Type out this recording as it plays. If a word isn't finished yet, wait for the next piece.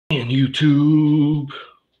And YouTube.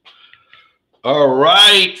 All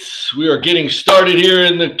right, we are getting started here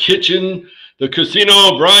in the kitchen, the Casino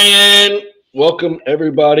O'Brien. Welcome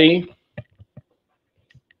everybody.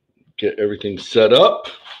 Get everything set up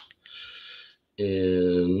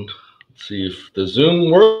and see if the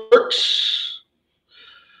Zoom works.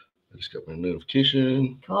 I just got my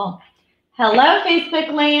notification. Cool. Hello,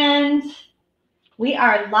 Facebook land. We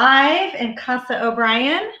are live in Casa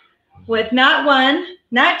O'Brien with not one,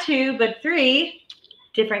 not two, but three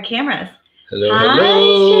different cameras. Hello, Hi,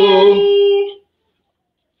 hello. Sherry.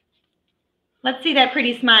 Let's see that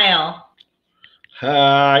pretty smile.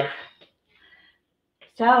 Hi.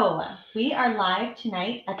 So we are live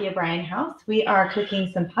tonight at the O'Brien house. We are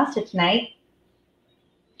cooking some pasta tonight.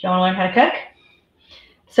 Do you want to learn how to cook?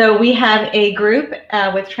 So we have a group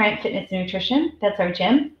with Triumph Fitness and Nutrition. That's our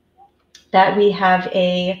gym. That we have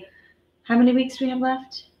how many weeks do we have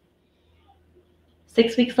left?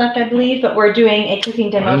 6 weeks left, I believe, but we're doing a cooking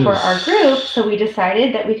demo for our group, so we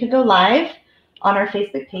decided that we could go live on our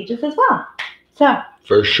Facebook pages as well. So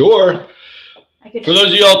for sure. For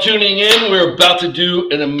those of y'all tuning in, we're about to do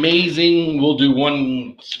an amazing, we'll do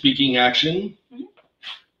one speaking action.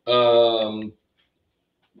 The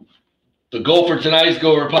goal for tonight is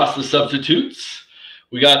go over pasta substitutes.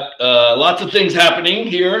 We got lots of things happening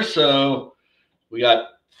here, so we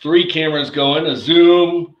got 3 cameras going, a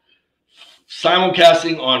Zoom,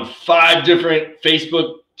 simulcasting on 5 different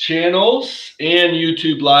Facebook channels and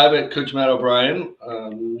YouTube Live at Coach Matt O'Brien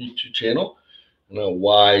YouTube channel. I don't know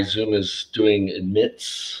why Zoom is doing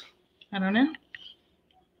admits. I don't know.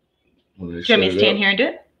 Do you want me to stand here and do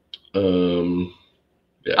it?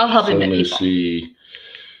 Yeah. I'll help admit people. Let's see.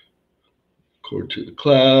 Record to the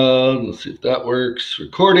cloud. Let's see if that works.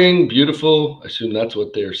 Recording. Beautiful. I assume that's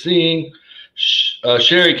what they're seeing.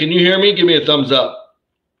 Sherry, can you hear me? Give me a thumbs up.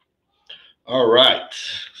 All right,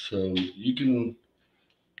 so you can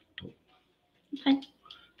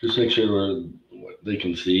just make sure they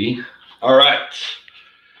can see. All right,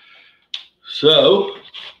 so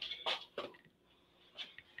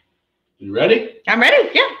you ready? I'm ready,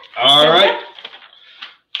 yeah. All right,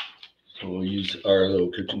 so we'll use our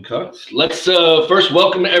little kitchen cuts. Let's first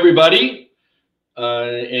welcome everybody.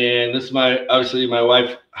 And this is obviously my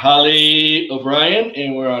wife, Hollie O'Brien,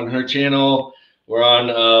 and we're on her channel. We're on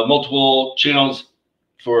multiple channels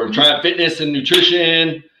for Triumph Fitness and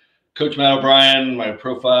Nutrition, Coach Matt O'Brien, my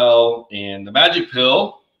profile, and the Magic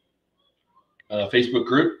Pill Facebook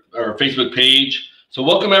group or Facebook page. So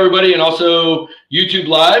welcome everybody, and also YouTube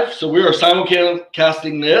Live. So we are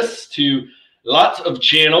simulcasting this to lots of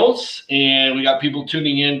channels, and we got people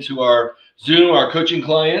tuning in to our Zoom, our coaching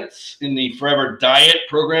clients in the Forever Diet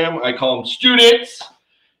program. I call them students.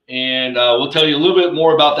 And we'll tell you a little bit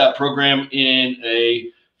more about that program in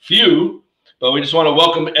a few. But we just want to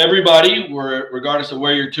welcome everybody, regardless of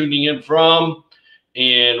where you're tuning in from.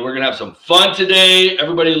 And we're going to have some fun today.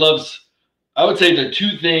 Everybody loves, I would say, the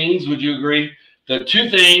 2 things. Would you agree? The 2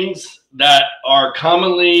 things that are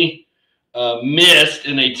commonly missed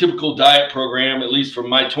in a typical diet program, at least from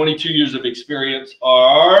my 22 years of experience,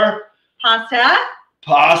 are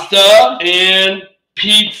pasta and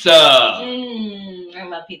pizza. I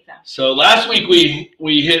love pizza. So last week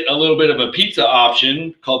we hit a little bit of a pizza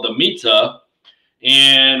option called the Mizza,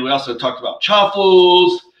 and we also talked about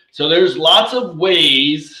chaffles. So there's lots of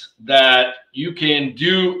ways that you can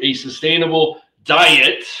do a sustainable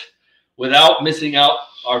diet without missing out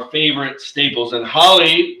our favorite staples. And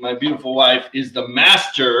Hollie, my beautiful wife, is the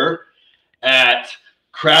master at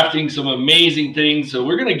crafting some amazing things. So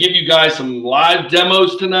we're going to give you guys some live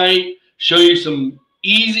demos tonight, show you some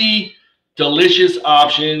easy, delicious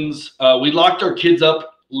options. We locked our kids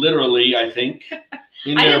up, literally, I think,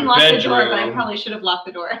 in their bedroom. I didn't lock the door, but I probably should have locked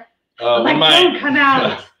the door. Don't come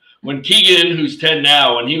out. When Keegan, who's 10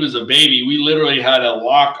 now, when he was a baby, we literally had a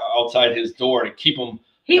lock outside his door to keep him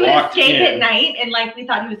He would escape at night, and we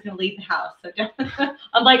thought he was going to leave the house. So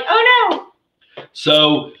I'm like, oh no.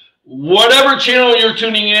 So whatever channel you're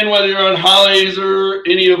tuning in, whether you're on Hollie's or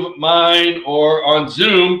any of mine or on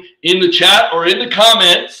Zoom, in the chat or in the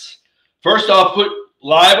comments, first off, put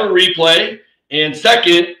live or replay. And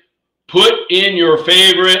second, put in your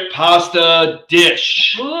favorite pasta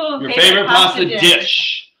dish. Ooh, your favorite pasta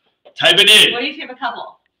dish. Type it in. What do you think of a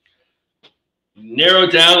couple? Narrow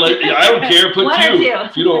it down. I don't care. Put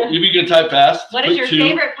 2. If you can type fast. What is your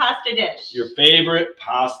favorite pasta dish? Your favorite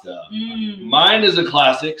pasta. Mine is a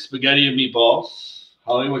classic, spaghetti and meatballs.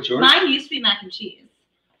 Hollie, what's yours? Mine used to be mac and cheese.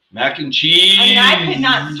 Mac and cheese. I mean, I could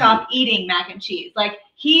not stop eating mac and cheese.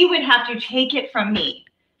 He would have to take it from me.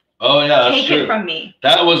 Oh, yeah, that's true. Take it from me.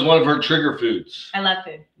 That was one of her trigger foods. I love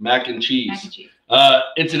food. Mac and cheese. Mac and cheese.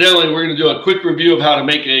 Incidentally, we're going to do a quick review of how to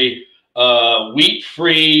make a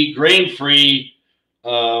wheat-free, grain-free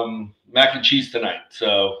mac and cheese tonight.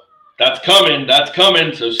 So that's coming. That's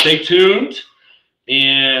coming. So stay tuned.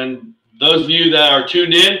 And those of you that are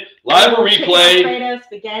tuned in, live or replay. Alfredo,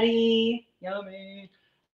 spaghetti. Yummy.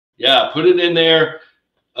 Yeah, put it in there.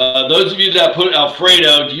 Those of you that put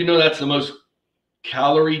Alfredo, do you know that's the most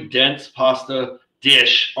calorie-dense pasta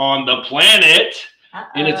dish on the planet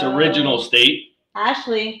in its original state?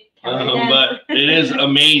 Ashley. But it is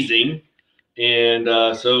amazing.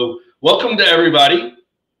 And so welcome to everybody.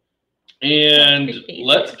 And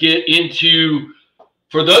let's get into,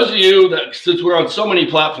 for those of you that, since we're on so many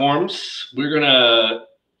platforms, we're going to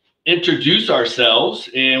introduce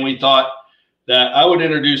ourselves. And we thought that I would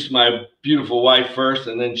introduce my beautiful wife first,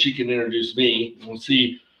 and then she can introduce me. We'll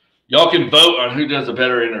see. Y'all can vote on who does a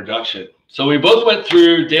better introduction. So we both went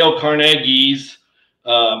through Dale Carnegie's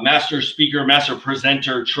master speaker, master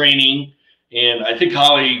presenter training. And I think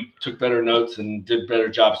Holly took better notes and did a better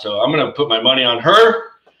job. So I'm going to put my money on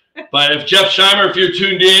her. But if Jeff Scheimer, if you're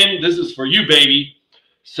tuned in, this is for you, baby.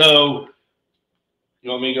 So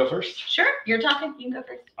you want me to go first? Sure. You're talking. You can go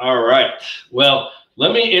first. All right. Well,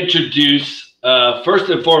 let me introduce, first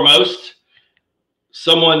and foremost,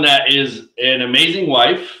 someone that is an amazing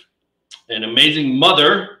wife, an amazing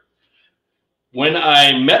mother. When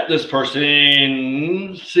I met this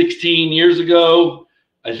person 16 years ago,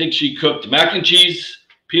 I think she cooked mac and cheese,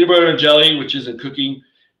 peanut butter and jelly, which isn't cooking,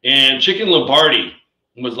 and chicken Lombardi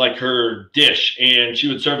was like her dish. And she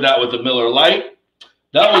would serve that with a Miller Lite.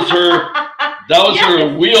 That was her,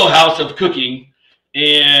 her wheelhouse of cooking.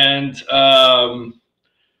 And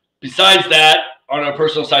besides that, on her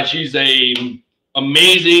personal side, she's a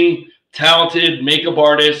amazing, talented makeup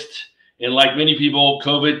artist. And like many people,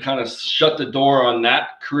 COVID kind of shut the door on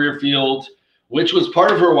that career field, which was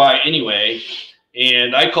part of her why anyway.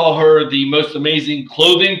 And I call her the most amazing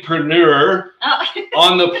clothingpreneur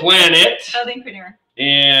on the planet. Clothingpreneur.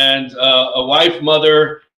 And a wife,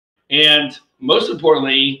 mother, and most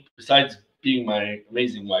importantly, besides being my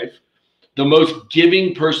amazing wife, the most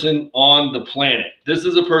giving person on the planet. This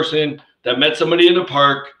is a person that met somebody in the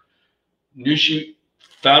park,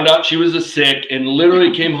 found out she was sick, and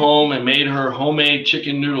literally came home and made her homemade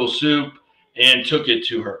chicken noodle soup and took it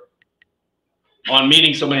to her on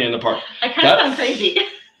meeting somebody in the park. I kind of sound crazy.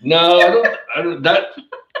 No, I don't. That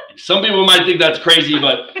some people might think that's crazy,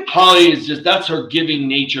 but Holly is just, that's her giving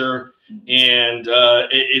nature, and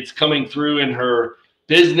it's coming through in her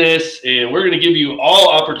business. And we're going to give you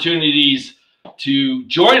all opportunities to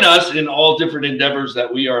join us in all different endeavors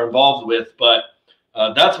that we are involved with. But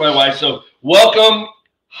that's my wife. So welcome,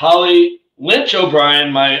 Hollie Lynch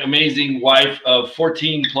O'Brien, my amazing wife of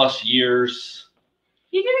 14 plus years.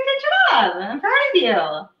 You did a good job. I'm proud of you.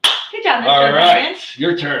 Good job, Mr. All O'Brien. right,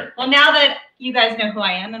 your turn. Well, now that you guys know who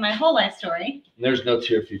I am and my whole life story. There's no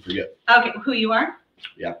tear if you forget. Okay, who you are?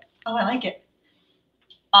 Yeah. Oh, I like it.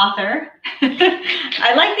 Author.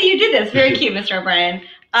 I like that you did this. Very cute, Mr. O'Brien.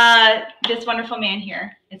 This wonderful man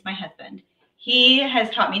here is my husband. He has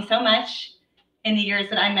taught me so much in the years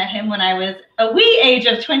that I met him when I was a wee age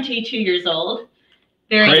of 22 years old.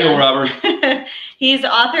 Very Cradle robber. He's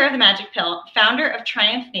the author of The Magic Pill, founder of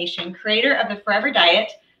Triumph Nation, creator of the Forever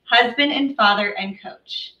Diet, husband and father and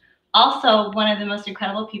coach. Also, one of the most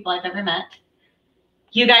incredible people I've ever met.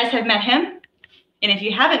 You guys have met him, and if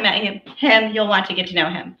you haven't met him, you'll want to get to know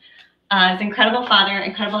him. He's an incredible father,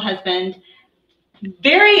 incredible husband,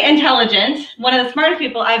 very intelligent, one of the smartest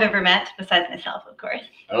people I've ever met, besides myself, of course.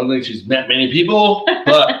 I don't think she's met many people,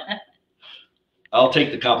 but I'll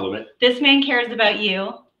take the compliment. This man cares about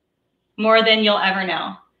you more than you'll ever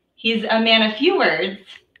know. He's a man of few words,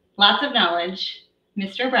 lots of knowledge,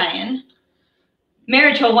 Mr. O'Brien,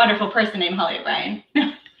 married to a wonderful person named Hollie O'Brien.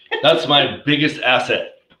 That's my biggest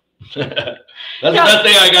asset. That's the best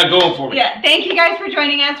thing I got going for me. Yeah, thank you guys for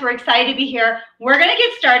joining us. We're excited to be here. We're going to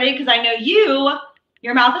get started because I know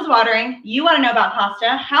your mouth is watering. You want to know about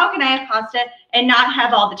pasta. How can I have pasta and not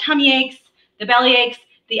have all the tummy aches, the belly aches,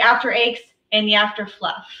 the after aches, and the after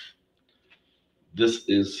fluff? This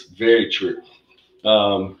is very true.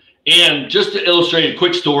 And just to illustrate a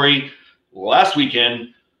quick story, last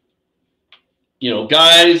weekend,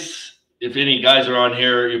 guys, if any guys are on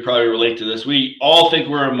here, you probably relate to this. We all think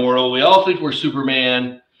we're immortal. We all think we're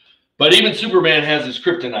Superman. But even Superman has his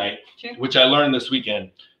kryptonite, sure, which I learned this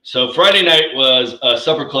weekend. So Friday night was a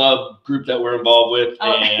supper club group that we're involved with,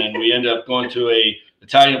 and we ended up going to a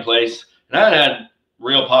Italian place. And I hadn't had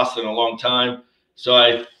real pasta in a long time. So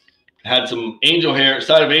I had some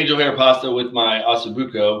side of angel hair pasta with my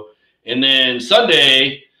ossobuco. And then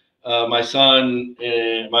Sunday, my son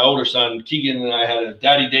and my older son, Keegan, and I had a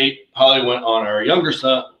daddy date. Holly went on our younger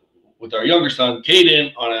son,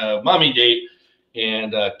 Caden, on a mommy date.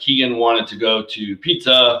 And Keegan wanted to go to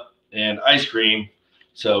pizza and ice cream.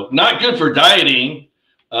 So not good for dieting.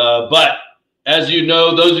 But as you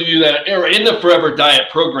know, those of you that are in the Forever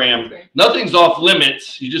Diet program, nothing's off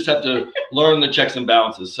limits. You just have to learn the checks and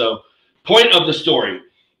balances. So point of the story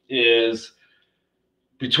is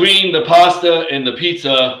between the pasta and the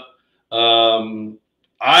pizza,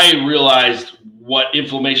 I realized what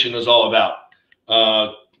inflammation is all about.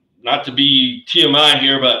 Not to be TMI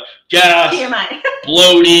here, but gas, TMI.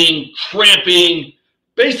 Bloating, cramping,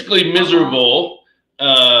 basically miserable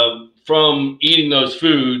from eating those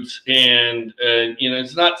foods. And,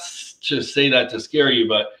 it's not to say that to scare you,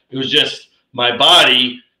 but it was just my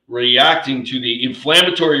body reacting to the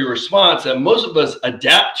inflammatory response that most of us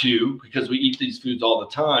adapt to because we eat these foods all the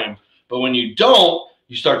time. But when you don't,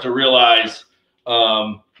 you start to realize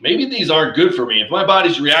maybe these aren't good for me. If my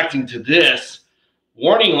body's reacting to this,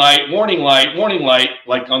 warning light, warning light, warning light,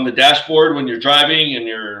 like on the dashboard when you're driving and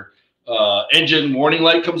your engine warning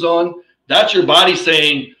light comes on, that's your body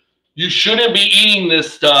saying, you shouldn't be eating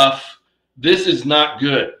this stuff. This is not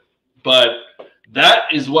good. But that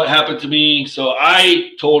is what happened to me. So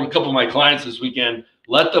I told a couple of my clients this weekend,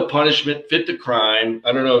 let the punishment fit the crime.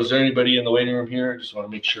 I don't know, is there anybody in the waiting room here? I just want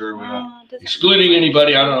to make sure we're not excluding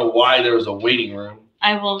anybody. I don't know why there was a waiting room.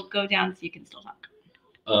 I will go down so you can still talk.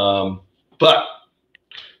 But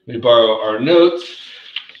let me borrow our notes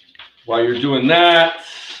while you're doing that.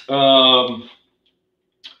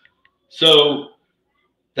 So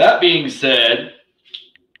that being said,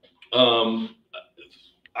 one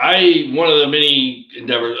of the many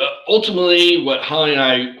endeavors, ultimately what Holly and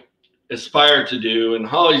I aspire to do, and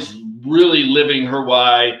Holly's really living her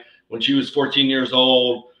why. When she was 14 years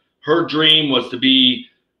old, her dream was to be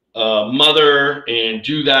a mother and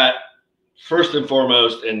do that first and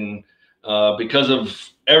foremost. And because of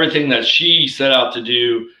everything that she set out to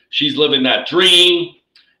do, she's living that dream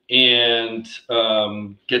and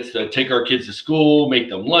gets to take our kids to school, make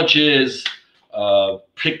them lunches,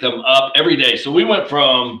 pick them up every day. So we went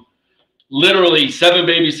from literally 7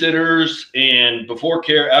 babysitters and before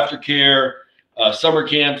care, after care, summer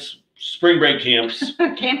camps, spring break camps,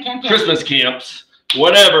 camp. Christmas camps,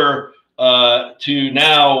 whatever, to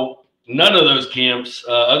now none of those camps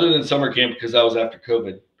other than summer camp because that was after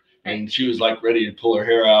COVID. And she was like ready to pull her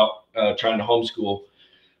hair out, trying to homeschool.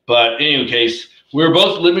 But in any case, we're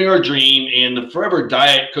both living our dream. And the Forever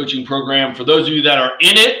Diet coaching program, for those of you that are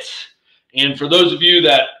in it, and for those of you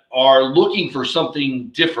that are looking for something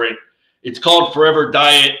different, it's called Forever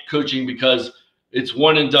Diet coaching because it's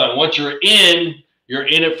one and done. Once you're in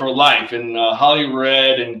it for life. And Holly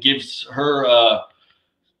read and gives her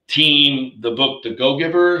team the book, The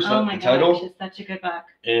Go-Giver. Oh my gosh, it's such a good book.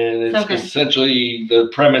 And it's essentially the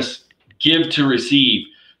premise, give to receive.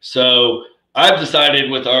 So I've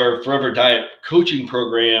decided with our Forever Diet coaching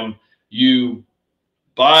program, you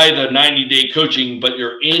buy the 90-day coaching, but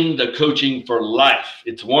you're in the coaching for life.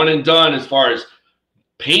 It's one and done as far as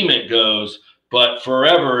payment goes, but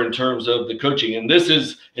forever in terms of the coaching. And this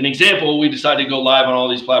is an example. We decided to go live on all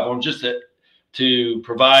these platforms just to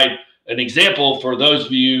provide an example for those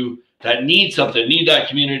of you that need something, need that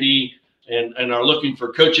community, and are looking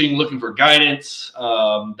for coaching, looking for guidance.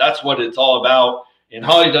 That's what it's all about. And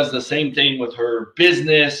Holly does the same thing with her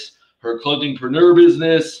business, her clothingpreneur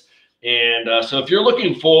business. And so if you're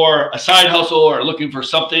looking for a side hustle or looking for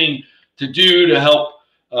something to do to help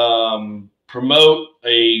promote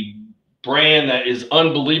a brand that is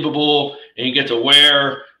unbelievable and you get to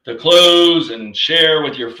wear the clothes and share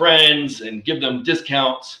with your friends and give them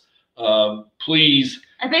discounts, please.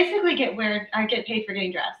 I basically get paid for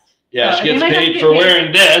getting dressed. Yeah, so she gets paid for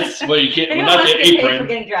wearing this, but you can't, not the apron. Paid for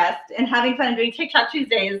getting dressed and having fun doing TikTok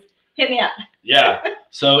Tuesdays. Hit me up. Yeah.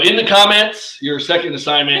 So in the comments, your second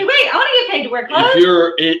assignment. Hey, wait, I want to get paid to wear clothes. If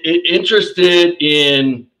you're interested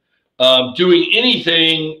in doing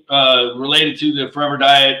anything related to the Forever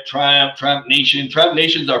Diet, Triumph Nation. Triumph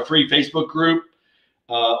Nation is our free Facebook group,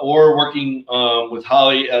 or working with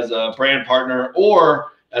Holly as a brand partner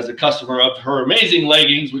or as a customer of her amazing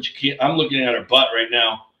leggings, which you can't, I'm looking at her butt right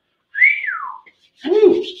now.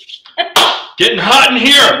 Woo. Getting hot in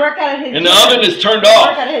here. Work out at his and gym. The oven is turned off.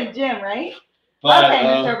 Work out at his gym, right? But, okay,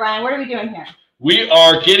 Mr. O'Brien, what are we doing here? We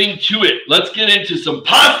are getting to it. Let's get into some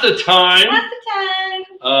pasta time. Pasta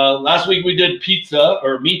time. Last week we did pizza.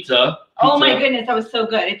 Oh my goodness, that was so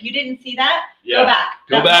good. If you didn't see that, go back.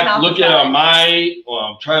 Go back, look at my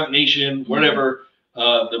Triumph Nation, whatever.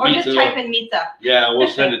 Or pizza. just type in pizza. Yeah, we'll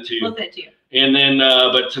send it to you. We'll send it to you. And then,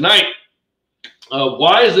 but tonight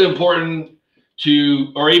Why is it important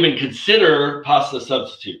to, or even consider pasta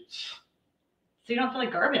substitutes? So you don't feel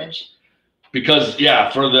like garbage. Because, yeah,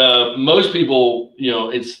 for the most people, you know,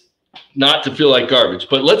 it's not to feel like garbage.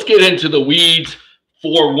 But let's get into the weeds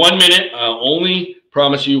for 1 minute. I'll only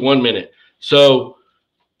promise you 1 minute. So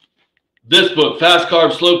this book, Fast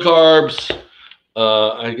Carbs, Slow Carbs.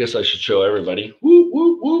 I guess I should show everybody. Whoop,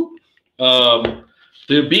 whoop, whoop.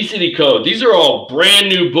 The Obesity Code. These are all brand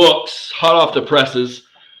new books, hot off the presses.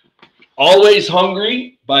 Always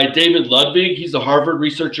Hungry by David Ludwig. He's a Harvard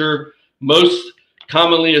researcher, most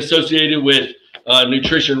commonly associated with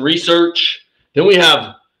nutrition research. Then we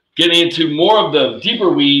have getting into more of the deeper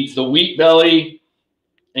weeds, the Wheat Belly,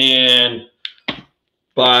 and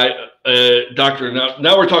by Dr.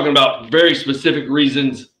 Now we're talking about very specific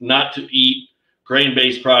reasons not to eat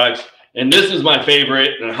grain-based products. And this is my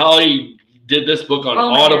favorite. And Hollie did this book on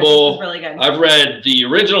Audible. Gosh, this is really good. I've read the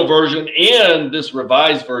original version and this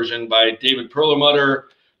revised version by David Perlmutter,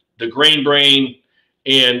 The Grain Brain.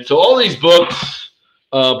 And so all these books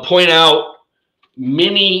point out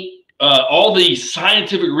all the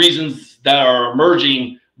scientific reasons that are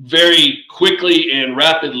emerging very quickly and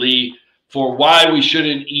rapidly for why we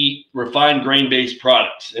shouldn't eat refined grain-based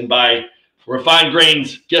products. And by refined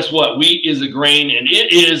grains, guess what? Wheat is a grain, and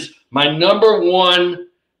it is my #1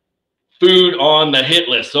 food on the hit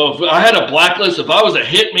list. So if I had a blacklist, if I was a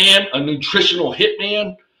hitman, a nutritional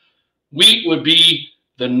hitman, wheat would be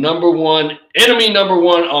the enemy number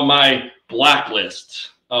one on my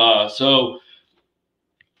blacklist. So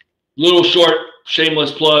little short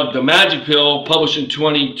shameless plug, the Magic Pill, published in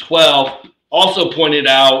 2012, also pointed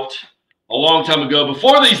out a long time ago,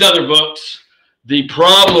 before these other books, the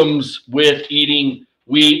problems with eating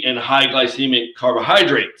wheat and high glycemic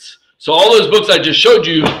carbohydrates. So all those books I just showed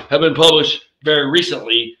you have been published very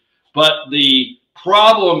recently, but the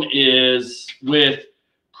problem is with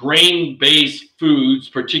grain-based foods,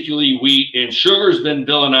 particularly wheat, and sugar's been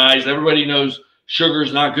villainized. Everybody knows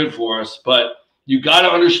sugar's not good for us, but you got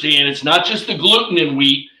to understand it's not just the gluten in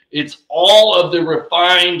wheat, it's all of the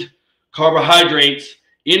refined carbohydrates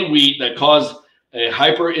in wheat that cause a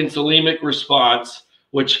hyperinsulinic response,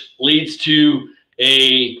 which leads to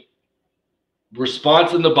a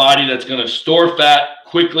response in the body that's going to store fat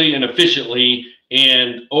quickly and efficiently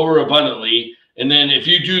and overabundantly. And then if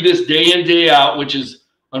you do this day in, day out, which is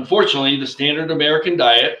unfortunately the standard American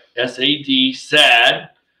diet, SAD, SAD,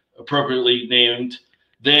 appropriately named,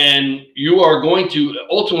 then you are going to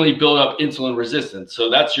ultimately build up insulin resistance. So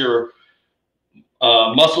that's your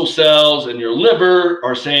muscle cells and your liver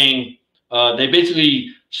are saying, they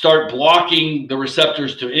basically start blocking the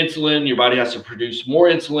receptors to insulin. Your body has to produce more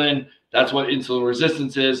insulin. That's what insulin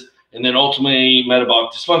resistance is. And then ultimately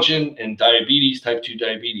metabolic dysfunction and diabetes, type 2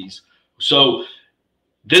 diabetes. So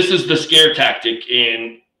this is the scare tactic.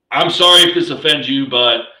 And I'm sorry if this offends you,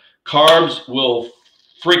 but carbs will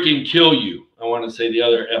freaking kill you. I want to say the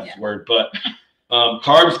other F word, but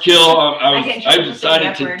carbs kill. I've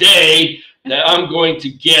decided today that I'm going to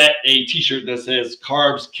get a t-shirt that says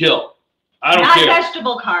carbs kill. I don't care. Not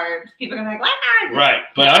vegetable carbs. People are going to be like, ah. Right.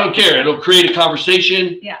 But I don't care. It'll create a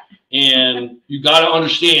conversation. Yeah. And you got to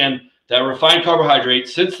understand that refined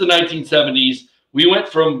carbohydrates, since the 1970s, we went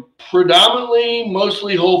from predominantly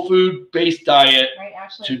mostly whole food based diet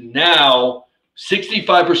to now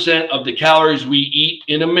 65% of the calories we eat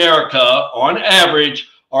in America on average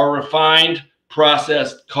are refined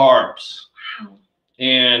processed carbs. Wow.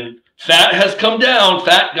 And fat has come down.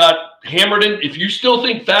 Fat got hammered in. If you still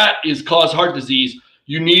think fat is cause heart disease,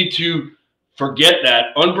 you need to forget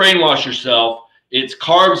that. Unbrainwash yourself. It's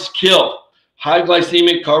carbs kill. High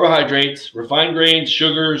glycemic carbohydrates, refined grains,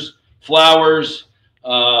 sugars, flours,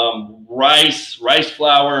 rice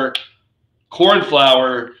flour,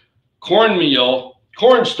 cornmeal,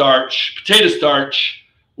 cornstarch, potato starch,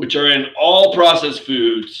 which are in all processed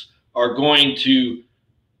foods, are going to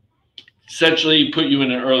essentially put you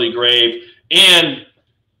in an early grave. And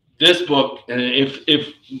this book, and if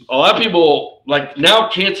a lot of people, like now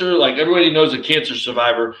cancer, like everybody knows a cancer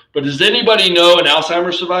survivor, but does anybody know an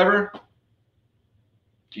Alzheimer's survivor?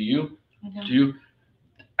 Do you? Do you?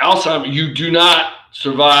 Alzheimer's, you do not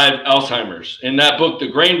survive Alzheimer's. In that book, The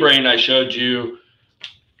Grain Brain I showed you,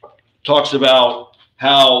 talks about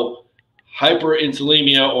how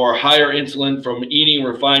hyperinsulinemia or higher insulin from eating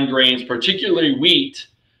refined grains, particularly wheat,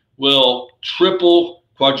 will triple,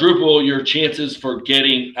 quadruple your chances for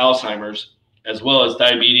getting Alzheimer's, as well as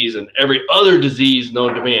diabetes and every other disease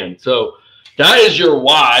known to man. So that is your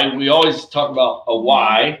why. We always talk about a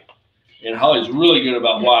why, and Hollie's really good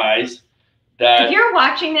about whys. That if you're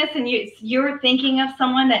watching this and you're thinking of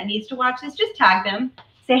someone that needs to watch this, just tag them.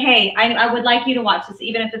 say, hey, I would like you to watch this,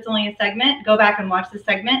 even if it's only a segment. Go back and watch this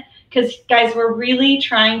segment, because guys, we're really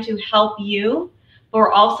trying to help you, but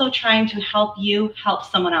we're also trying to help you help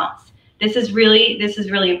someone else. This is really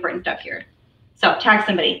important stuff here. So tag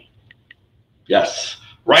somebody. Yes,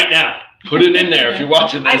 right now. Put it in there if you're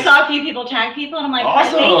watching this. I saw a few people tag people, and I'm like,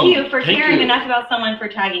 awesome. Thank you for caring enough about someone for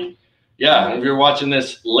tagging. Yeah, if you're watching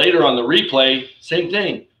this later on the replay, same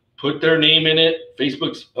thing. Put their name in it.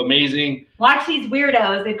 Facebook's amazing. Watch these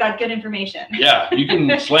weirdos. They've got good information. Yeah, you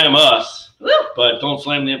can slam us, Woo. but don't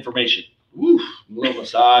slam the information. Woo, a little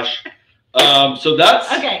massage. So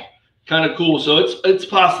that's okay. Kind of cool. So it's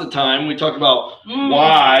pasta time. We talk about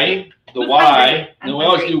why, the why. And we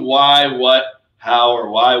always do why, what, how,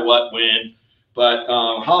 or why, what, when. But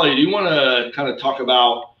Holly, do you want to kind of talk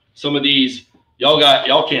about some of these?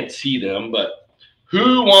 Y'all can't see them, but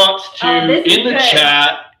who wants to in the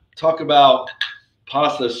chat talk about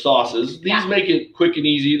pasta sauces? These make it quick and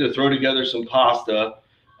easy to throw together some pasta.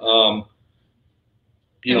 You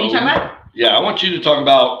know, yeah, I want you to talk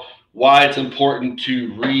about why it's important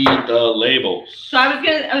to read the labels. So I was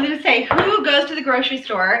gonna say, who goes to the grocery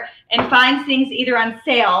store and finds things either on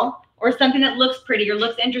sale or something that looks pretty or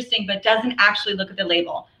looks interesting but doesn't actually look at the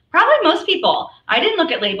label? Probably most people. I didn't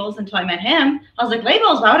look at labels until I met him. I was like,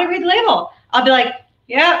 labels, why would I read the label? I'll be like,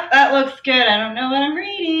 yeah, that looks good. I don't know what I'm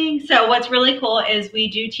reading. So what's really cool is we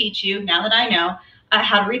do teach you, now that I know,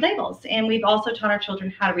 how to read labels. And we've also taught our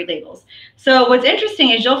children how to read labels. So what's interesting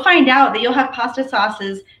is you'll find out that you'll have pasta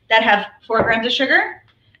sauces that have 4 grams of sugar.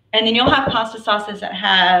 And then you'll have pasta sauces that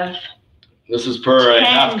have... This is per a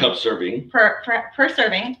half cup serving. Per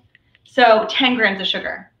serving. So 10 grams of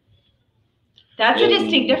sugar. That's a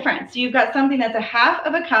distinct difference. You've got something that's a half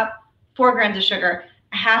of a cup, 4 grams of sugar,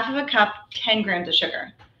 a half of a cup, 10 grams of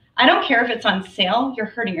sugar. I don't care if it's on sale, you're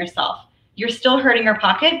hurting yourself. You're still hurting your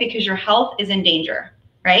pocket because your health is in danger,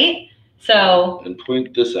 right? So. And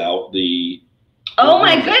point this out, oh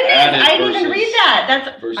my goodness, I didn't even read that.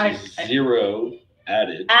 That's versus 0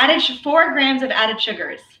 added. Added 4 grams of added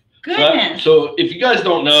sugars. Goodness. So if you guys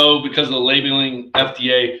don't know, because of the labeling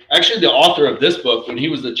FDA, actually the author of this book, when he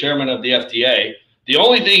was the chairman of the FDA, the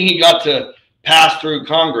only thing he got to pass through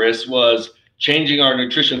Congress was changing our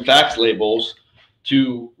nutrition facts labels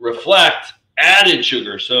to reflect added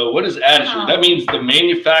sugar. So what is added sugar? That means the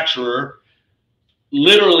manufacturer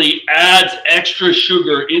literally adds extra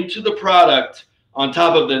sugar into the product on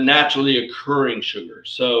top of the naturally occurring sugar.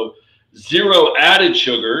 So 0 added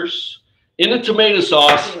sugars. In a tomato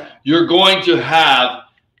sauce, you're going to have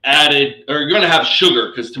added, or you're going to have sugar,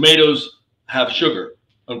 because tomatoes have sugar,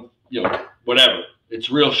 you know, whatever. It's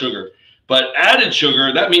real sugar. But added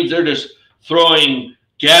sugar, that means they're just throwing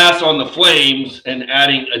gas on the flames and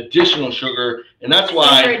adding additional sugar. And that's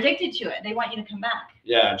why they're addicted to it. They want you to come back.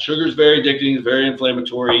 Yeah, sugar is very addicting. It's very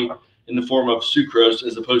inflammatory in the form of sucrose,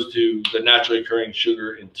 as opposed to the naturally occurring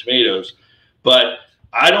sugar in tomatoes. But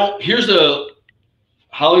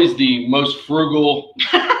Hollie's the most frugal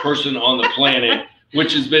person on the planet,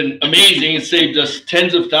 which has been amazing. It saved us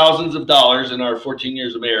tens of thousands of dollars in our 14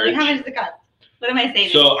 years of marriage. How much does it cost? What am I saving?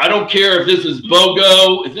 So I don't care if this is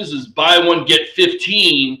BOGO, if this is buy one, get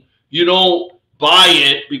 15, you don't buy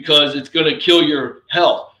it because it's going to kill your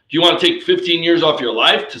health. Do you want to take 15 years off your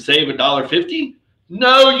life to save $1.50?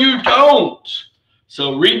 No, you don't.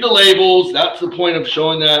 So read the labels. That's the point of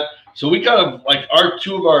showing that. So we kind of like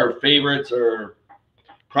two of our favorites are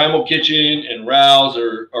Primal Kitchen and Rouse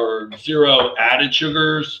are 0 added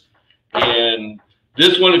sugars. And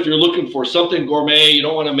this one, if you're looking for something gourmet, you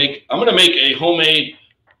don't want to make, I'm going to make a homemade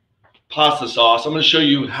pasta sauce. I'm going to show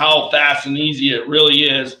you how fast and easy it really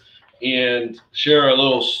is and share a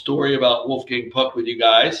little story about Wolfgang Puck with you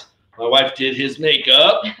guys. My wife did his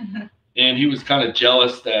makeup and he was kind of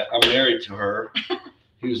jealous that I'm married to her.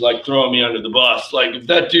 He was like throwing me under the bus. Like, if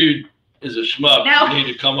that dude is a schmuck, you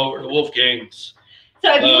need to come over to Wolfgang's.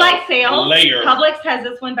 So if you like sales, Publix has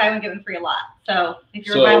this one, buy one, get one free a lot. So if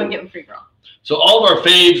you're a buy one, get one free girl. So all of our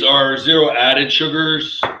faves are 0 added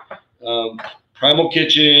sugars. Primal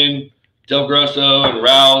Kitchen, Del Grosso, and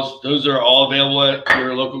Rouse. Those are all available at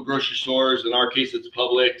your local grocery stores. In our case, it's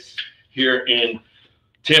Publix here in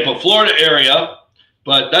Tampa, Florida area.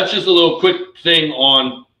 But that's just a little quick thing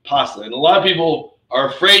on pasta. And a lot of people are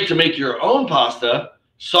afraid to make your own pasta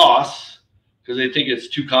sauce because they think it's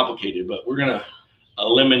too complicated. But we're going to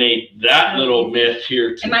eliminate that little myth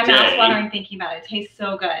here today. And my mouth's watering thinking about it. It tastes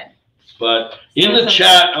so good. But in the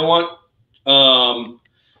chat, I want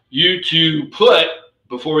you to put,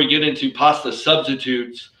 before we get into pasta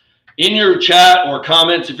substitutes, in your chat or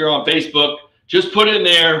comments, if you're on Facebook, just put in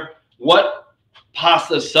there what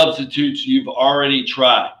pasta substitutes you've already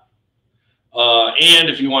tried. And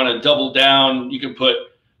if you want to double down, you can put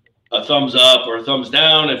a thumbs up or a thumbs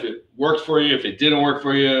down if it worked for you. If it didn't work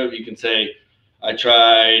for you, you can say, I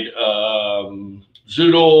tried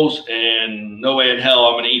zoodles and no way in hell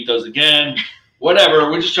I'm going to eat those again. Whatever.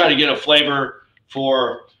 We're just trying to get a flavor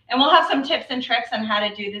for. And we'll have some tips and tricks on how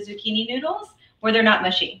to do the zucchini noodles where they're not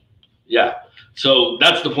mushy. Yeah. So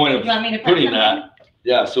that's the point of putting that.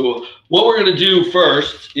 Yeah. So what we're going to do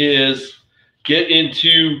first is get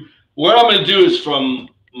into what I'm going to do is from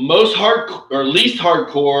most hardcore to least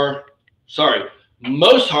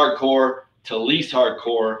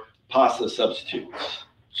hardcore pasta substitutes.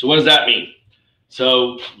 So what does that mean?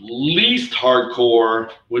 So least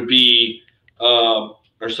hardcore would be, most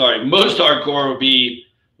hardcore would be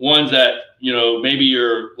ones that, maybe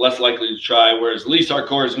you're less likely to try, whereas least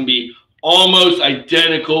hardcore is going to be almost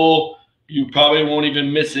identical. You probably won't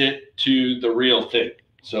even miss it to the real thing.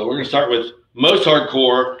 So we're going to start with most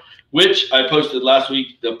hardcore, which I posted last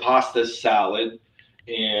week, the pasta salad.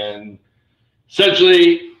 And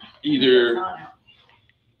essentially either...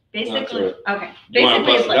 Basically, okay. You want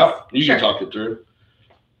to bust it out? You can talk it through.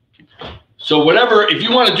 So whatever, if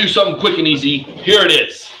you want to do something quick and easy, here it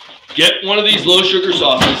is. Get one of these low sugar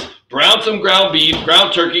sauces, brown some ground beef,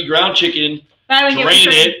 ground turkey, ground chicken, drain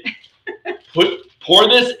it, pour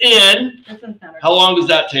this in. How long does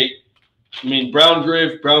that take? I mean, ground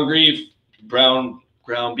beef.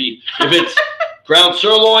 If it's ground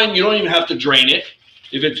sirloin, you don't even have to drain it.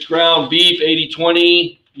 If it's ground beef,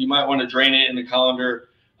 80-20, you might want to drain it in the colander.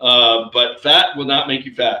 But fat will not make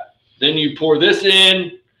you fat. Then you pour this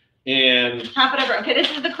in and top it over. Okay, this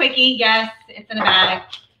is the quickie. Yes, it's in a bag.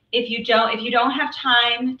 If you don't have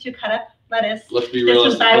time to cut up lettuce, let's be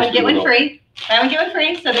realistic. Buy one get one free. Buy one get one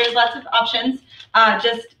free. So there's lots of options.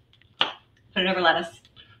 Just put it over lettuce.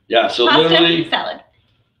 Yeah. So pasta, literally, salad.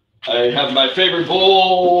 I have my favorite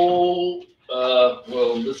bowl.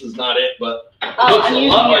 Well, this is not it, but it looks a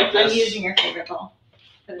lot like this. I'm using your favorite bowl.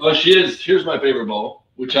 Oh, she is. Here's my favorite bowl,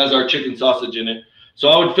 which has our chicken sausage in it. So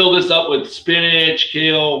I would fill this up with spinach,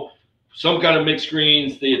 kale, some kind of mixed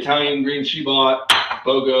greens, the Italian greens she bought,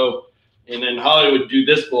 BOGO, and then Holly would do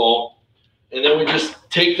this bowl. And then we just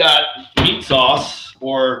take that meat sauce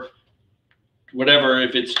or whatever,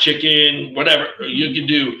 if it's chicken, whatever. You can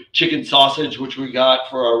do chicken sausage, which we got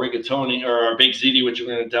for our rigatoni or our baked ziti, which we're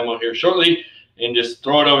going to demo here shortly, and just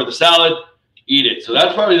throw it over the salad, eat it. So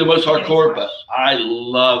that's probably the most hardcore, but I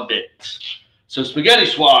loved it. So spaghetti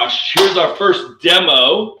squash, here's our first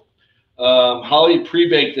demo. Holly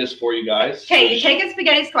pre-baked this for you guys. Okay, you take a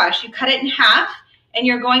spaghetti squash, you cut it in half, and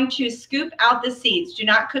you're going to scoop out the seeds. Do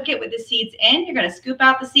not cook it with the seeds in. You're going to scoop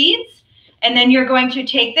out the seeds, and then you're going to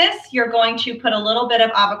take this, you're going to put a little bit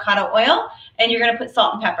of avocado oil, and you're going to put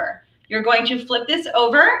salt and pepper. You're going to flip this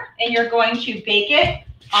over, and you're going to bake it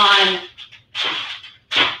on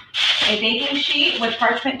a baking sheet with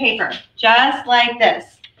parchment paper, just like this,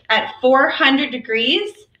 at 400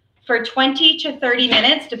 degrees for 20 to 30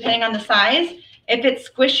 minutes, depending on the size. If it's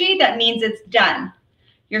squishy, that means it's done.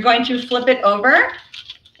 You're going to flip it over,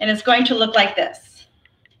 and it's going to look like this.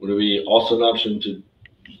 Would it be also an option to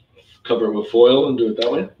cover it with foil and do it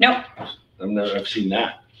that way? Nope. I've seen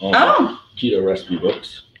that on keto recipe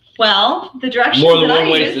books. Well, the directions more than one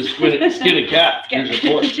way to skin a cat. Here's a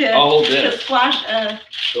fork. I'll hold this. To squash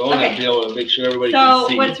so I have to be able to make sure everybody can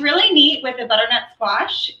see. So what's really neat with the butternut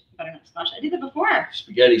squash, I did that before.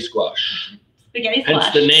 Spaghetti squash. Spaghetti squash.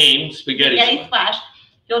 Hence the name, spaghetti squash.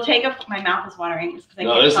 You'll take my mouth is watering.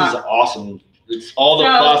 This is awesome. It's all the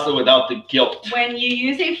pasta without the guilt. When you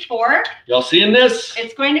use a fork, y'all seeing this?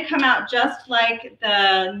 It's going to come out just like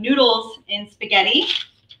the noodles in spaghetti.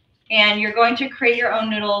 And you're going to create your own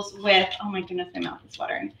noodles with, oh my goodness, my mouth is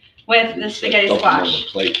watering, with the spaghetti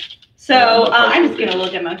squash. So I'm just doing a little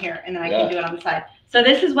demo here, and then I can do it on the side. So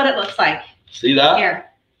this is what it looks like. See that? Here.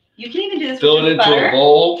 You can even do this Fill it into a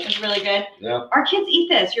bowl. It's really good. Yeah. Our kids eat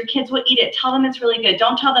this. Your kids will eat it. Tell them it's really good.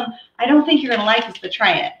 Don't tell them, I don't think you're going to like this, but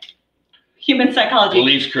try it. Human psychology.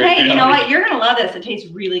 Hey, you know what? You're going to love this. It tastes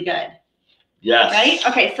really good. Yes. Right?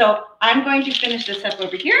 Okay, so I'm going to finish this up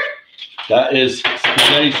over here. That is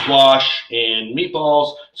spaghetti squash and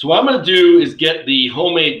meatballs. So what I'm going to do is get the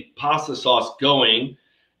homemade pasta sauce going.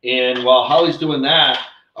 And while Holly's doing that,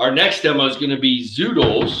 our next demo is going to be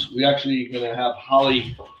zoodles. We actually are going to have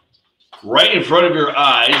Holly right in front of your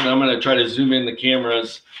eyes. And I'm going to try to zoom in the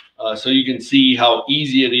cameras so you can see how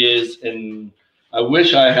easy it is. And I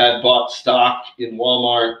wish I had bought stock in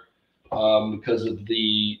Walmart because of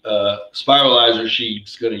the spiralizer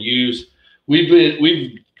she's going to use.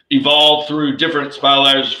 We've evolved through different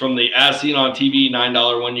spiralizers from the as seen on TV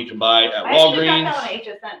 $9 one you can buy at Walgreens. I actually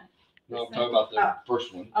got that on HSN. No, I'm talking about the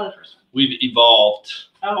first one. Oh, the first one. We've evolved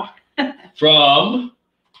from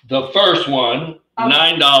the first one,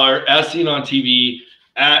 $9 as seen on TV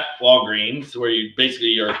at Walgreens, where you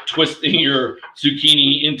basically are twisting your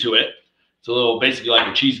zucchini into it. It's a little basically like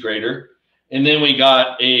a cheese grater. And then we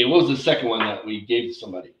got what was the second one that we gave to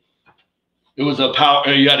somebody? It was a power,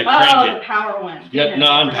 you had to crank it. The power one. Yeah,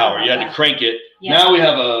 non-power, you had to crank it. Yeah. Now we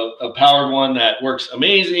have a powered one that works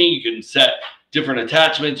amazing. You can set different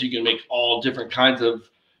attachments. You can make all different kinds of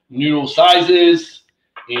noodle sizes.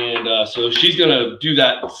 And so she's going to do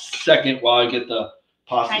that second while I get the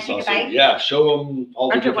pasta sauce. Yeah, show them all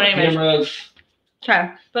the different cameras.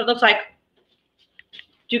 Okay, but it looks like,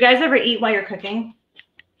 do you guys ever eat while you're cooking?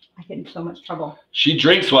 I get in so much trouble. She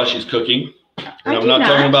drinks while she's cooking. And I'm not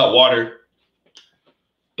talking about water.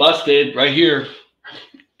 Busted right here.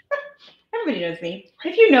 Everybody knows me.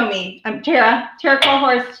 If you know me, I'm Tara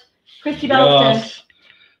Colhorst, Christy Belliston. Yes.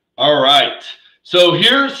 All right. So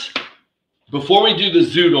before we do the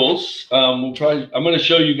zoodles, I'm going to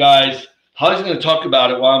show you guys. Hollie's going to talk about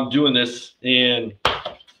it while I'm doing this. And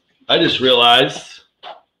I just realized,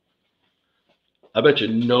 I bet you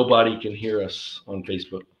nobody can hear us on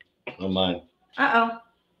Facebook, on mine. Uh-oh.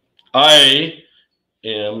 I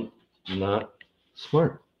am not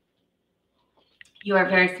smart. You are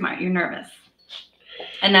very smart. You're nervous.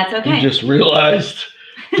 And that's okay. You just realized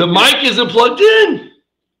the mic isn't plugged in.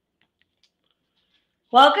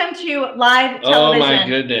 Welcome to live television. Oh, my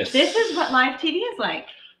goodness. This is what live TV is like.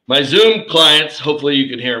 My Zoom clients, hopefully you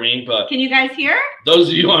can hear me, but can you guys hear? Those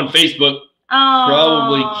of you on Facebook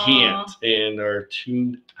probably can't and are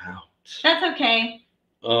tuned out. That's okay.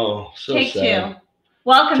 Oh, so Take sad. 2.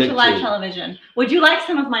 Welcome to live television. Would you like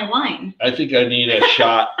some of my wine? I think I need a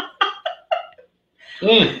shot.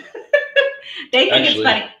 They think it's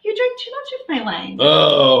funny. You drink too much of my wine.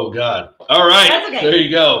 Oh, God. All right. That's okay. There you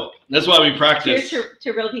go. That's why we practice. Cheers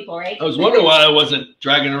to real people, right? I was wondering why I wasn't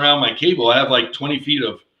dragging around my cable. I have like 20 feet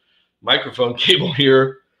of microphone cable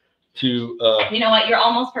here to... you know what? You're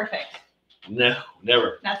almost perfect. No,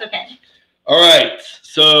 never. That's okay. All right.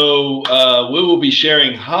 So we will be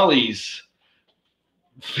sharing Hollie's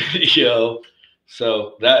video.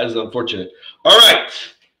 So that is unfortunate. All right.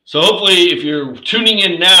 So hopefully if you're tuning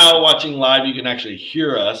in now, watching live, you can actually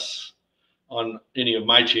hear us on any of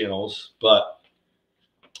my channels. But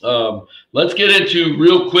let's get into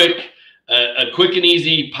real quick, a quick and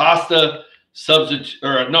easy pasta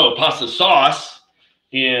pasta sauce.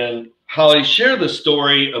 And Hollie, share the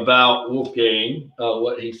story about Wolfgang,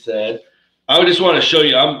 what he said. I just want to show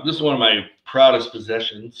you, this is one of my proudest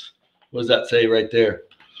possessions. What does that say right there?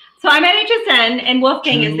 So I'm at HSN and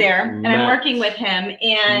Wolfgang is there and I'm working with him.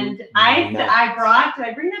 And did I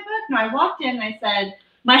bring that book? No, I walked in and I said,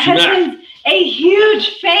 my husband's a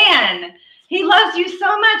huge fan. He loves you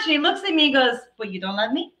so much. And he looks at me and goes, well, you don't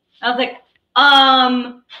love me? I was like,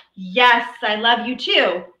 yes, I love you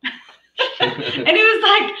too. And he was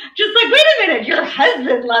like, wait a minute, your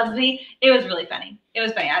husband loves me. It was really funny. It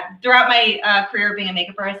was funny. Throughout my career being a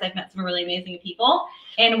makeup artist, I've met some really amazing people.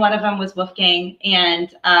 And one of them was Wolfgang.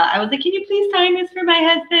 And I was like, can you please sign this for my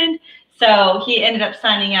husband? So he ended up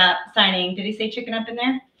signing. Did he say chicken up in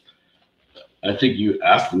there? I think you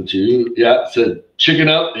asked him to. Yeah, it said chicken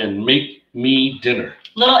up and make me dinner.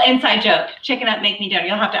 Little inside joke. Chicken up, make me dinner.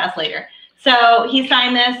 You'll have to ask later. So he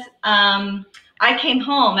signed this. I came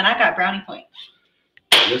home and I got brownie points.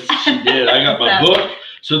 Yes, she did. I got my book.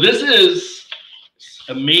 So this is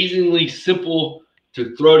amazingly simple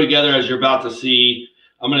to throw together, as you're about to see.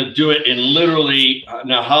 I'm going to do it in literally,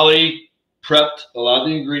 now Hollie prepped a lot of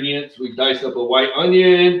the ingredients. We diced up a white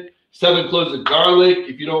onion, 7 cloves of garlic.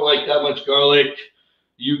 If you don't like that much garlic,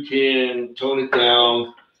 you can tone it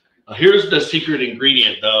down. Here's the secret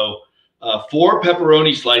ingredient though. 4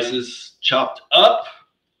 pepperoni slices chopped up,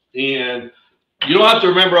 and you don't have to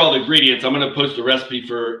remember all the ingredients. I'm going to post a recipe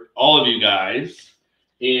for all of you guys.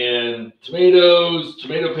 And tomatoes,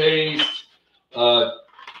 tomato paste,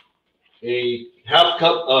 a half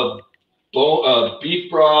cup of beef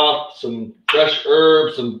broth, some fresh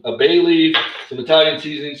herbs, a bay leaf, some Italian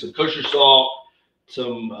seasoning, some kosher salt,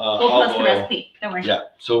 some we'll olive post oil. the recipe. Don't worry. Yeah,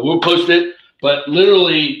 so we'll post it. But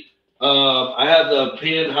literally, I have the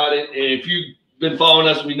pan hot. And if you've been following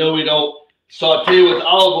us, we know we don't saute with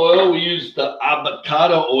olive oil. We use the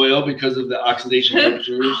avocado oil because of the oxidation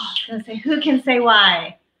temperatures. I was gonna say, who can say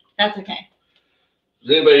why? That's okay.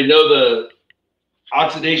 Does anybody know the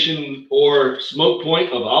oxidation or smoke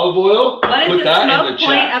point of olive oil? What is the smoke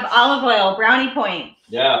point of olive oil? Brownie points.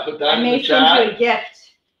 Yeah, put that in the chat. I made you a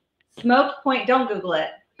gift. Smoke point. Don't Google it.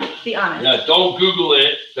 Be honest. Yeah, don't Google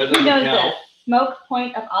it. That doesn't count. Who knows count. this? Smoke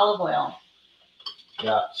point of olive oil.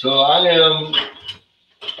 Yeah, so I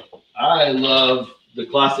love the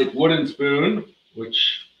classic wooden spoon,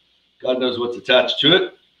 which God knows what's attached to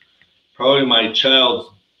it. Probably my child's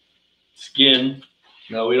skin.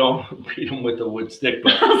 No, we don't beat them with a wood stick,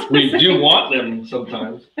 but we do want them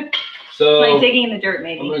sometimes. So like digging in the dirt,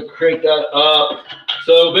 maybe. I'm gonna crank that up.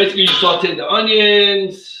 So basically, you saute the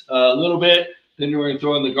onions a little bit, then we're gonna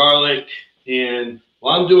throw in the garlic. And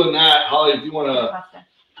while I'm doing that, Holly, if you wanna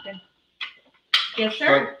yes, sir.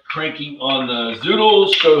 start cranking on the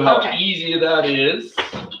zoodles, show how easy that is.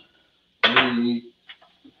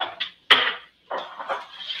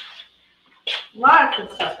 Lots of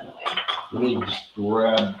stuff in the way. Let me just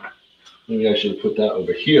grab. Maybe I should put that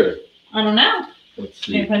over here. I don't know. Let's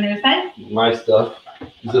see. Can you put it on the other side? My stuff.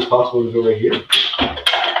 Is this possible to go right here? Look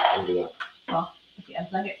at that. Well, if you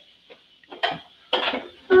unplug it.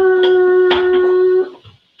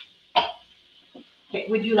 Okay,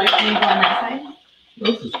 would you like me to go on that side?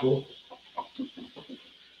 This is cool.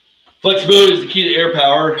 Flexibility is the key to air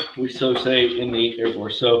power, we so say in the Air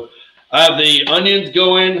Force. So I have the onions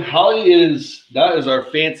going. Holly that is our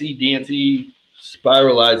fancy dancy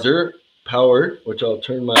spiralizer powered, which I'll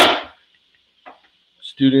turn my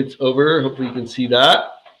students over. Hopefully you can see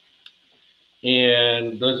that.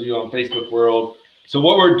 And those of you on Facebook world. So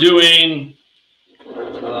what we're doing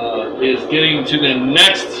is getting to the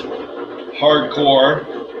next hardcore.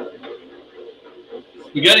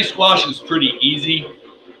 Spaghetti squash is pretty easy.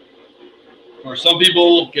 Or some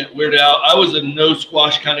people get weirded out. I was a no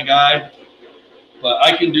squash kind of guy, but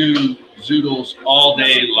I can do zoodles all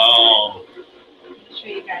day long. I'll show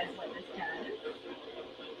you guys what this does.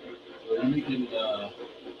 So you can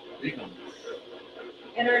big ones.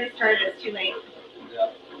 It already started. It's too late.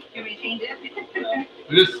 Yeah. Can we change it? Yeah.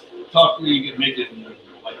 We just talk through. You can make it in,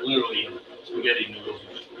 like literally spaghetti noodles.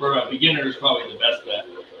 For a beginner, is probably the best bet.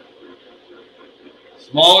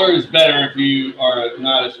 Smaller is better if you are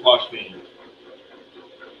not a squash fan.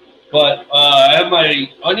 But I have my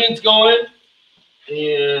onions going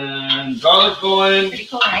and garlic going. Pretty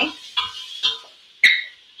cool, right?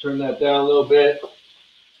 Turn that down a little bit.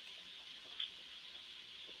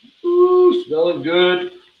 Ooh, smelling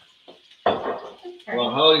good.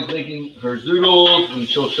 While Holly's making her zoodles, and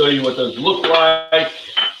she'll show you what those look like.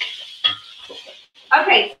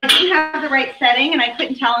 Okay, so I didn't have the right setting, and I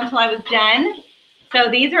couldn't tell until I was done. So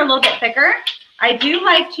these are a little bit thicker. I do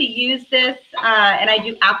like to use this, and I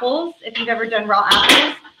do apples, if you've ever done raw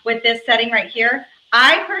apples, with this setting right here.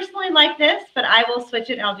 I personally like this, but I will switch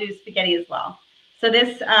it, and I'll do spaghetti as well. So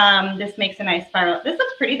this this makes a nice spiral. This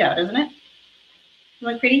looks pretty, though, doesn't it?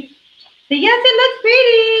 Look pretty? So yes, it looks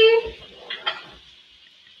pretty.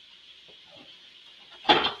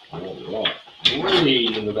 All right.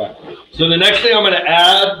 In the back. So the next thing I'm going to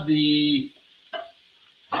add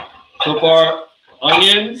so far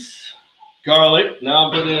onions, garlic. Now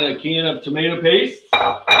I'm putting in a can of tomato paste.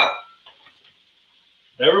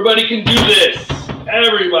 Everybody can do this.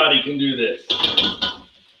 Everybody can do this.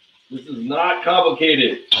 This is not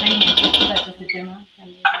complicated.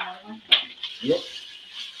 Yep.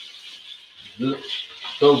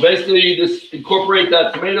 So basically, just incorporate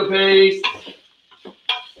that tomato paste.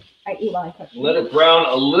 I eat while I cook. Let it brown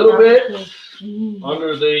a little bit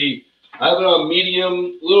under I have it on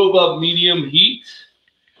medium, a little above medium heat.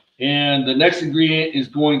 And the next ingredient is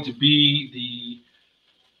going to be the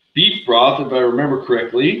beef broth, if I remember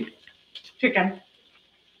correctly. Chicken.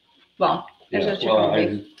 Well, there's yeah, a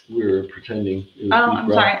chicken. We were pretending. It was I'm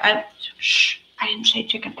broth. sorry. I didn't say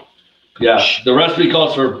chicken. Yeah, the recipe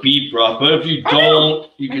calls for beef broth, but if you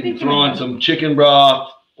don't, you can throw in some chicken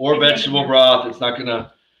broth or vegetable broth. It's not going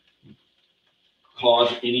to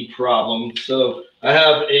cause any problem. So I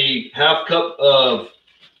have a half cup of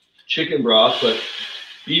chicken broth, but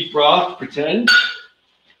beef broth, pretend.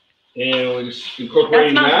 And we're just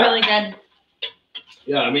incorporating that. That smells really good.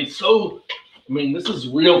 Yeah, this is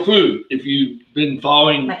real food. If you've been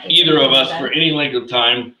following either of us for any length of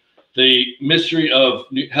time, the mystery of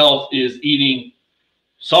health is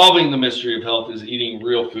solving the mystery of health is eating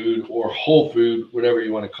real food or whole food, whatever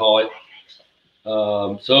you want to call it.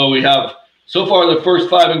 So we have so far the first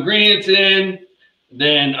 5 ingredients in.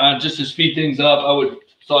 Then just to speed things up, I would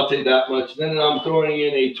saute that much. Then I'm throwing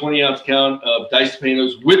in a 20-ounce count of diced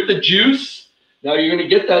tomatoes with the juice. Now you're going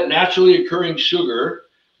to get that naturally occurring sugar,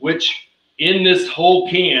 which in this whole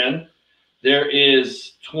can, there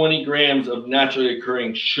is 20 grams of naturally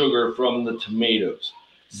occurring sugar from the tomatoes.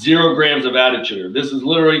 0 grams of added sugar. This is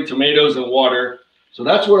literally tomatoes and water. So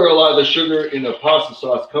that's where a lot of the sugar in the pasta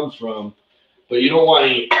sauce comes from. But you don't want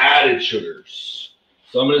any added sugars.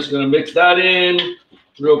 So I'm just going to mix that in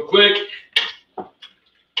real quick.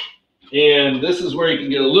 And this is where you can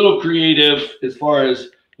get a little creative as far as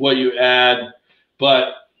what you add.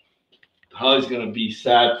 But Hollie's going to be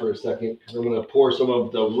sad for a second because I'm going to pour some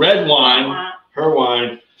of the red wine, her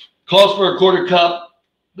wine. Calls for a 1/4 cup.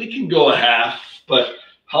 We can go a half, but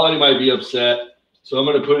Hollie might be upset. So I'm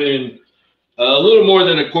going to put in a little more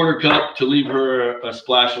than a 1/4 cup to leave her a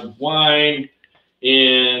splash of wine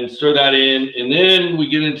and stir that in. And then we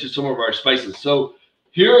get into some of our spices. So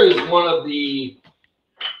here is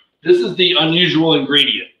this is the unusual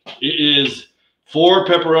ingredient. It is 4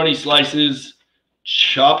 pepperoni slices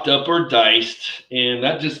chopped up or diced, and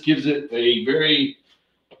that just gives it a very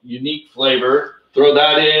unique flavor. Throw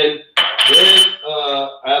that in. Then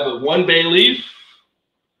I have 1 bay leaf.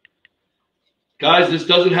 Guys, this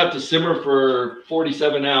doesn't have to simmer for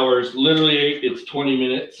 47 hours. Literally, it's 20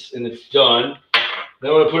 minutes, and it's done.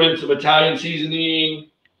 Then I'm going to put in some Italian seasoning,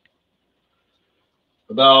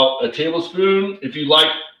 about a tablespoon. If you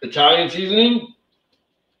like Italian seasoning,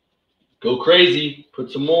 go crazy.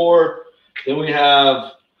 Put some more. Then we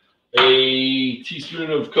have a teaspoon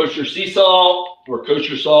of kosher sea salt or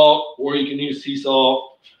kosher salt, or you can use sea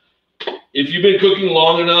salt. If you've been cooking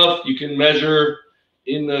long enough, you can measure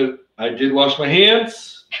in the, I did wash my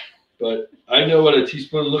hands, but I know what a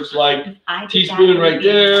teaspoon looks like. Teaspoon right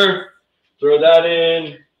there. Throw that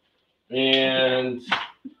in. And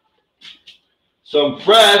some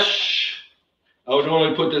fresh. I would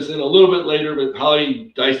normally put this in a little bit later, but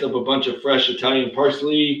Hollie diced up a bunch of fresh Italian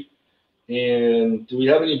parsley. And do we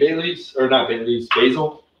have any bay leaves? Or not bay leaves,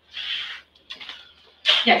 basil?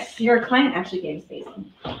 Yes, your client actually gave us basil.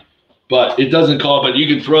 But it doesn't call, but you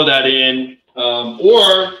can throw that in.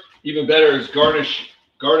 Or even better is garnish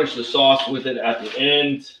the sauce with it at the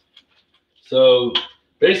end. So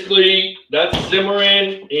basically that's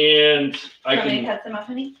simmering, and I can cut some up,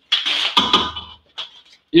 honey?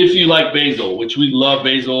 If you like basil, which we love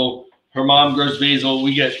basil. Her mom grows basil.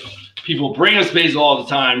 We get people bring us basil all the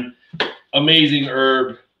time. Amazing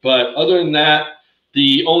herb. But other than that,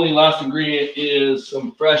 the only last ingredient is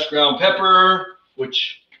some fresh ground pepper,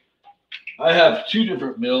 which I have 2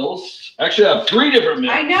 different mills. Actually, I have 3 different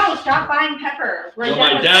mills. I know. Stop buying pepper. So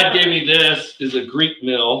my dad gave me this. Is a Greek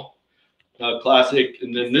mill, classic.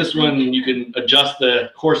 And then this one, you can adjust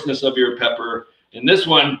the coarseness of your pepper. And this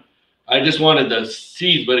one, I just wanted the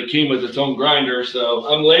seeds, but it came with its own grinder, so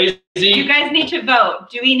I'm lazy. You guys need to vote.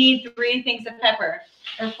 Do we need 3 things of pepper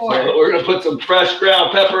or 4? So we're going to put some fresh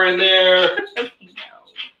ground pepper in there.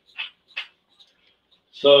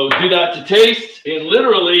 So do that to taste, and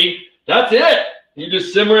literally, that's it. You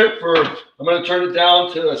just simmer it for, I'm going to turn it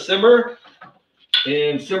down to a simmer,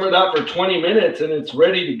 and simmer that for 20 minutes, and it's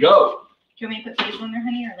ready to go. Do you want me to put basil in there,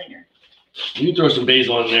 honey, or later? You can throw some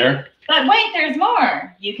basil in there. But wait, there's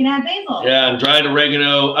more. You can add basil. Yeah, and dried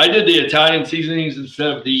oregano. I did the Italian seasonings instead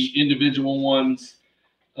of the individual ones,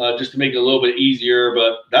 just to make it a little bit easier.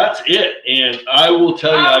 But that's it. And I will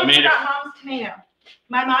tell you, I made it. Mom's tomato.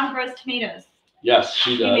 My mom grows tomatoes. Yes,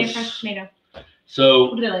 she does. She made fresh tomato. So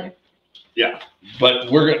we'll do it later. Yeah, but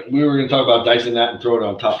we were gonna talk about dicing that and throw it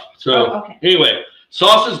on top. So okay. Anyway,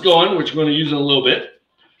 sauce is going, which we're gonna use in a little bit.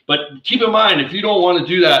 But keep in mind, if you don't want to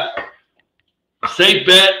do that, safe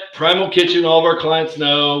bet, Primal Kitchen, all of our clients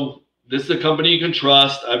know this is a company you can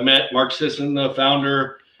trust. I've met Mark Sisson, the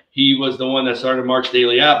founder. He was the one that started Mark's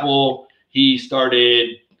Daily Apple. He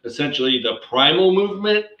started essentially the Primal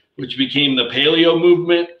movement, which became the Paleo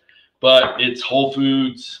movement, but it's Whole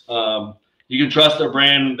Foods. You can trust their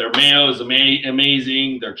brand. Their mayo is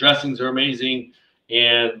amazing. Their dressings are amazing.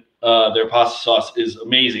 And their pasta sauce is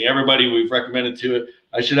amazing. Everybody we've recommended to it.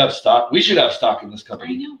 I should have stock. We should have stock in this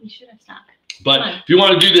company. I know, we should have stock. But if you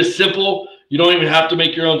want to do this simple, you don't even have to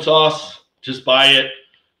make your own sauce. Just buy it.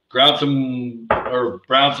 Brown some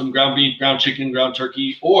ground beef, ground chicken, ground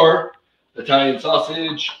turkey, or Italian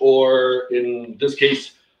sausage, or in this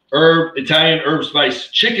case, Italian herb spice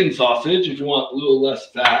chicken sausage if you want a little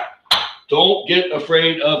less fat. Don't get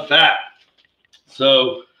afraid of fat.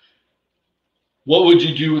 So what would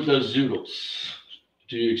you do with those zoodles?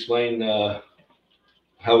 Do you explain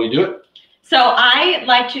how we do it? So I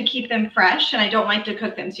like to keep them fresh, and I don't like to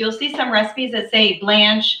cook them. So you'll see some recipes that say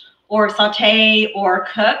blanch or saute or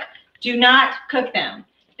cook. Do not cook them.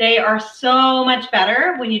 They are so much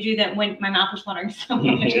better when you do them. When my mouth is watering so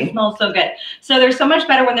much, it smells so good. So they're so much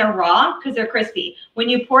better when they're raw because they're crispy. When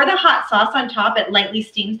you pour the hot sauce on top, it lightly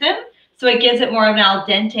steams them, so it gives it more of an al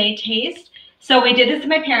dente taste. So we did this at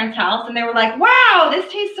my parents' house, and they were like, "Wow,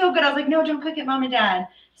 this tastes so good." I was like, "No, don't cook it, Mom and Dad."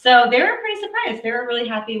 So they were pretty surprised. They were really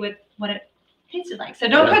happy with what it tasted like. So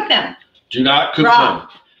don't cook them. Do not cook them.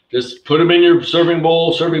 Just put them in your serving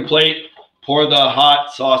bowl, serving plate. Pour the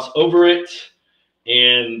hot sauce over it,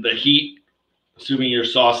 and the heat, assuming your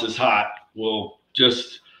sauce is hot, will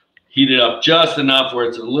just heat it up just enough where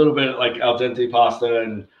it's a little bit like al dente pasta,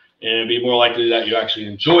 and be more likely that you actually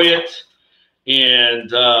enjoy it.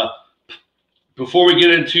 And before we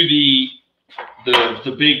get into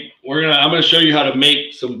the big, I'm gonna show you how to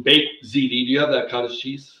make some baked ziti. Do you have that cottage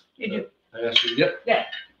cheese? You do. I asked you. Yep. Yeah.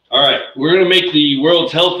 All right, we're gonna make the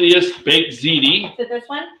world's healthiest baked ziti. Is it this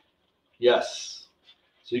one? Yes.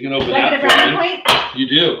 So you can open Do I that. get a brownie point? You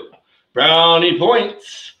do. Brownie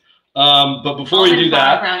points. But before we do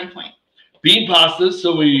that, brownie point. Bean pastas.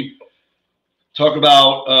 So we talk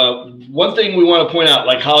about one thing we want to point out,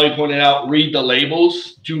 like Holly pointed out, read the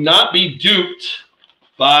labels. Do not be duped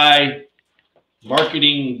by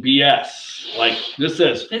marketing BS. Like this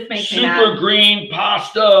says super green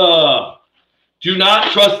pasta. Do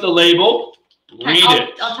not trust the label. Read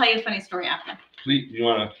it. I'll tell you a funny story after. Please, you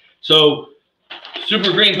want to? So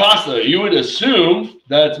super green pasta, you would assume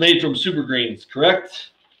that it's made from super greens,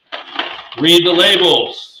 correct? Read the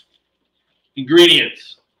labels.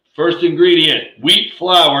 Ingredients. First ingredient, wheat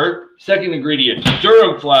flour. Second ingredient,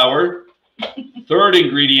 durum flour. Third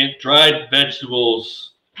ingredient, dried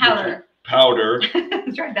vegetables. Powder.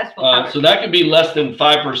 Dried vegetable powder. So that could be less than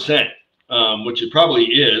 5%, which it probably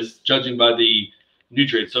is, judging by the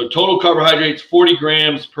nutrients. So total carbohydrates, 40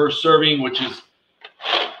 grams per serving, which is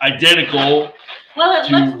identical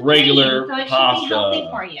to regular green, so it pasta. should be healthy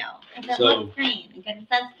for you. It looks green. It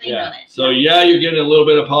says green on it. So yeah, you're getting a little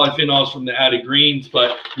bit of polyphenols from the added greens,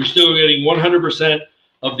 but you're still getting 100%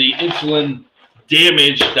 of the insulin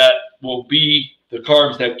damage that will be the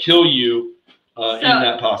carbs that kill you in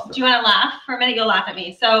that pasta. Do you want to laugh? For a minute, you'll laugh at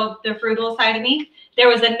me. So the frugal side of me, there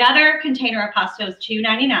was another container of pasta. It was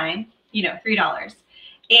 $2.99, $3.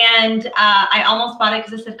 And I almost bought it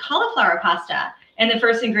because it said cauliflower pasta. And the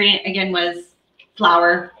first ingredient, again, was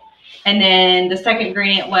flour. And then the second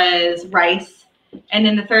ingredient was rice. And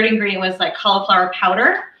then the third ingredient was like cauliflower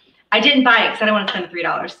powder. I didn't buy it because I didn't want to spend the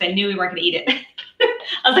 $3 because I knew we weren't going to eat it.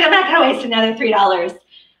 I was like, I'm not going to waste another $3.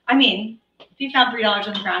 I mean, if you found $3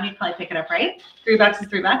 on the ground, you'd probably pick it up, right? $3 is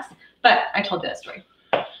 $3. But I told you that story.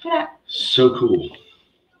 Yeah. So cool.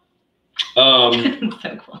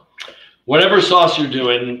 So cool. Whatever sauce you're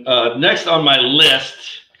doing, next on my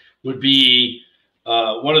list would be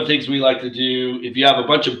one of the things we like to do. If you have a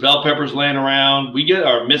bunch of bell peppers laying around, we get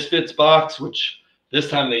our Misfits box, which this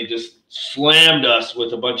time they just slammed us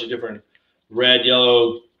with a bunch of different red,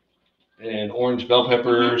 yellow, and orange bell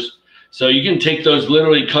peppers. So you can take those,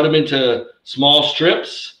 literally cut them into small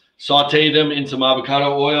strips, saute them in some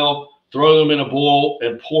avocado oil, throw them in a bowl,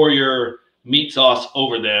 and pour your meat sauce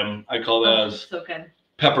over them. I call that as so good.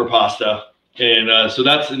 Pepper pasta. And so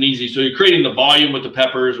that's an easy, so you're creating the volume with the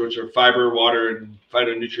peppers, which are fiber, water, and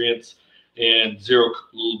phytonutrients, and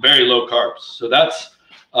very low carbs. So that's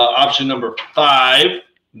option number 5.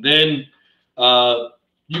 Then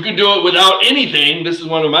you can do it without anything. This is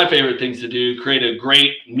one of my favorite things to do. Create a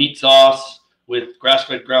great meat sauce with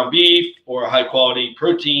grass-fed ground beef or a high-quality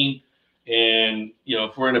protein. And,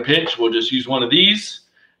 if we're in a pinch, we'll just use one of these.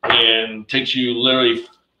 And it takes you literally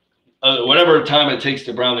whatever time it takes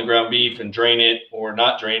to brown the ground beef and drain it or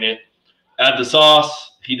not drain it. Add the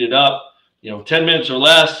sauce, heat it up. 10 minutes or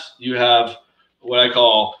less, you have what I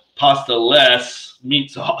call pasta-less meat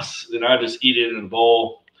sauce. And I just eat it in a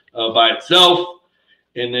bowl by itself.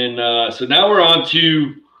 And then, so now we're on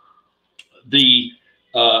to the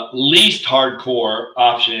least hardcore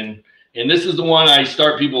option. And this is the one I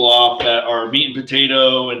start people off that are meat and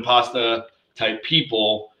potato and pasta type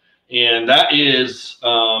people. And that is,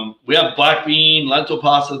 we have black bean, lentil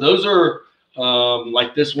pasta. Those are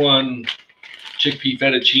like this one, chickpea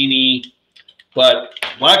fettuccine. But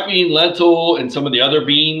black bean, lentil, and some of the other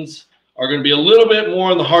beans are going to be a little bit more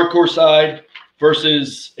on the hardcore side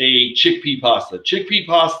versus a chickpea pasta. Chickpea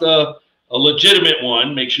pasta, a legitimate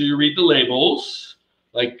one. Make sure you read the labels.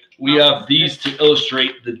 Like we have these to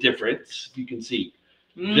illustrate the difference. You can see.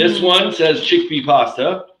 This one says chickpea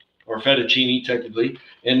pasta, or fettuccine technically.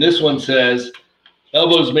 And this one says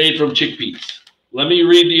elbows made from chickpeas. Let me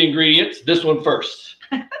read the ingredients. This one first.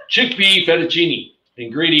 Chickpea fettuccine.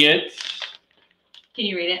 Ingredients. Can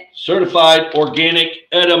you read it? Certified organic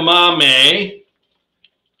edamame.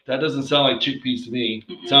 That doesn't sound like chickpeas to me.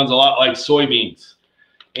 It sounds a lot like soybeans.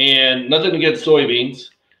 And nothing against soybeans.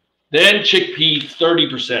 Then chickpea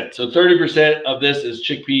 30%. So 30% of this is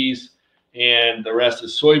chickpeas and the rest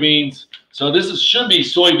is soybeans. So this should be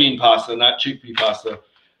soybean pasta, not chickpea pasta.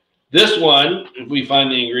 This one, if we find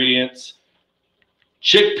the ingredients,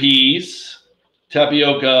 chickpeas,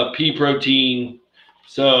 tapioca, pea protein.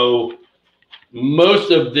 So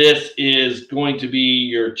most of this is going to be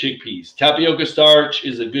your chickpeas. Tapioca starch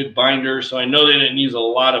is a good binder, so I know they didn't use a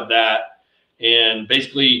lot of that. And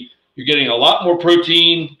basically, you're getting a lot more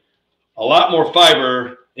protein, a lot more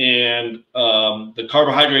fiber, and the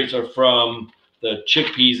carbohydrates are from the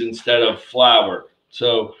chickpeas instead of flour.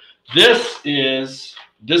 So this is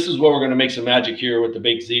where we're going to make some magic here with the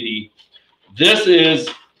baked ziti. This is,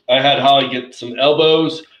 I had Holly get some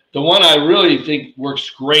elbows. The one I really think works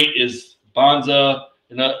great is Banza,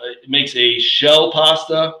 and it makes a shell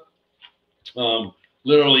pasta,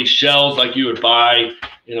 literally shells like you would buy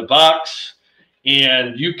in a box.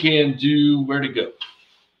 And you can do, where to go?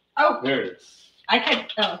 Oh, there it is. I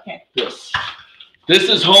could. Oh, okay. This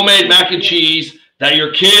is homemade mac and cheese that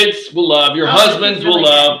your kids will love, your husbands will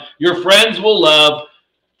love, your friends will love.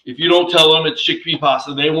 If you don't tell them it's chickpea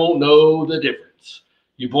pasta, they won't know the difference.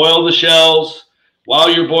 You boil the shells.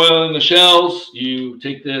 While you're boiling the shells, you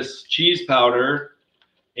take this cheese powder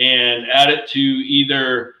and add it to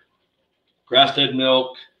either grass-fed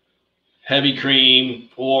milk, heavy cream,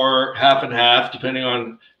 or half and half, depending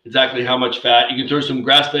on exactly how much fat. You can throw some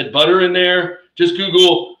grass-fed butter in there. Just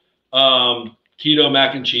Google keto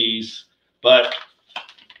mac and cheese. But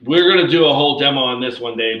we're going to do a whole demo on this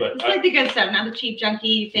one day. But it's like the good stuff, not the cheap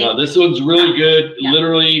junky thing. No, this one's really good. Yeah.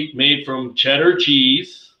 Literally made from cheddar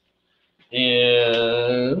cheese.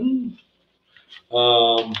 And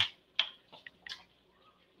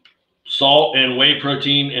salt and whey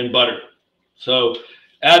protein and butter. So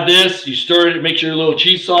add this, you stir it, it makes your little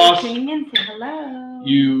cheese sauce. Hello.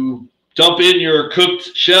 You dump in your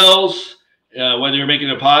cooked shells, whether you're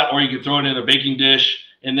making a pot or you can throw it in a baking dish,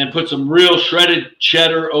 and then put some real shredded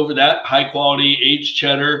cheddar over that, high quality aged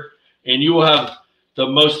cheddar, and you will have the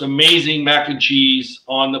most amazing mac and cheese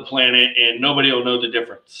on the planet, and nobody will know the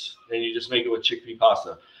difference. And you just make it with chickpea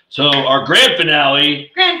pasta. So our grand finale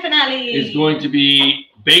is going to be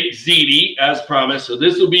baked ziti, as promised. So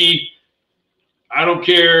this will be, I don't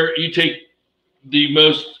care, you take the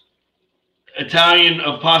most Italian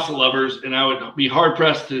of pasta lovers, and I would be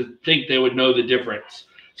hard-pressed to think they would know the difference.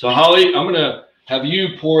 So Holly, I'm going to have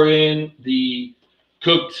you pour in the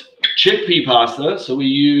cooked chickpea pasta. So we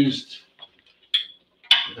used,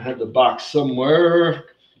 I had the box somewhere.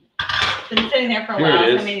 Been sitting there for a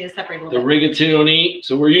while, so maybe to separate a little bit. The rigatoni.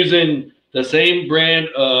 So we're using the same brand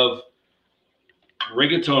of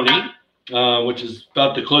rigatoni, which is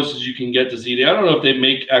about the closest you can get to ziti. I don't know if they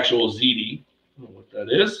make actual ziti. I don't know what that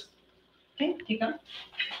is. Okay, keep going.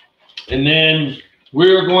 And then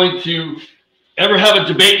we're going to ever have a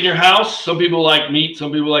debate in your house. Some people like meat,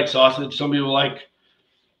 some people like sausage, some people like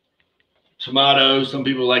tomatoes, some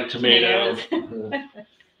people like tomato.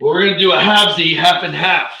 Well, we're going to do a halvesy, half and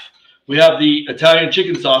half. We have the Italian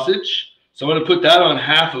chicken sausage, so I'm going to put that on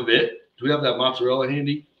half of it. Do we have that mozzarella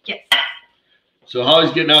handy? Yes. So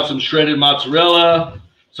Holly's getting out some shredded mozzarella.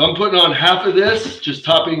 So I'm putting on half of this, just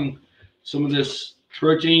topping some of this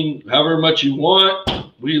protein, however much you want.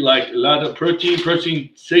 We like a lot of protein. Protein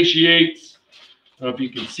satiates. I don't know if you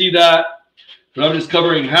can see that, but I'm just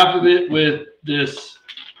covering half of it with this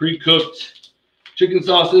pre-cooked chicken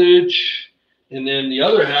sausage, and then the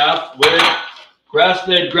other half with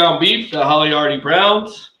grass-fed ground beef that Holly already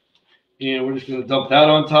browns, and we're just going to dump that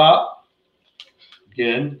on top.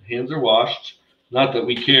 Again, hands are washed. Not that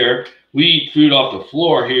we care. We eat food off the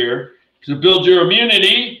floor here to build your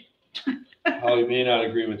immunity. Holly may not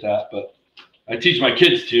agree with that, but I teach my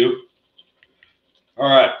kids to. All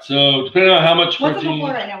right, so depending on how much protein. What's on the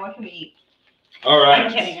floor right now? What can we eat? All right.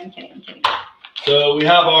 I'm kidding. So we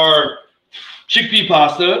have our chickpea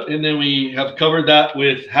pasta, and then we have covered that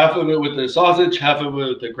with half of it with the sausage, half of it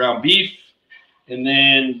with the ground beef. And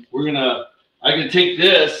then I can take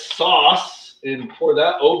this sauce and pour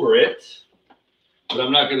that over it, but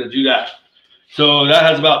I'm not going to do that. So that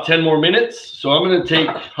has about 10 more minutes. So I'm going to take,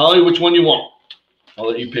 Holly, which one you want? I'll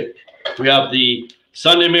let you pick. We have the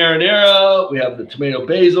Sunday marinara, we have the tomato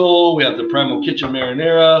basil, we have the Primal Kitchen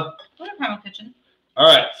marinara. What a Primal Kitchen? All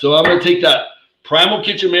right, so I'm going to take that Primal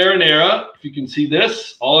Kitchen marinara. If you can see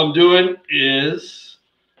this, all I'm doing is,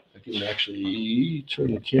 I can actually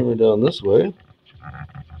turn the camera down this way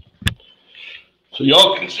so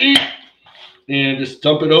y'all can see, and just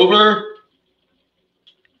dump it over.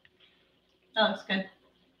 Oh, that's good.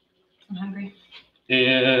 I'm hungry.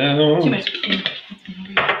 And too much.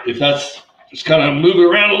 If that's, just kind of move it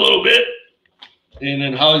around a little bit, and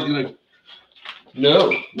then Holly's gonna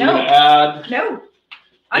add. No.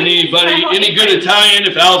 Any good Italian,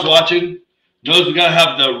 if Al's watching, knows we gotta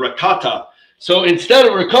have the ricotta. So instead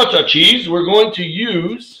of ricotta cheese, we're going to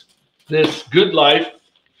use this Good Life,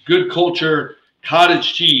 Good Culture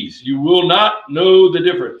cottage cheese. You will not know the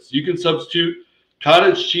difference. You can substitute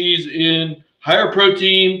cottage cheese in higher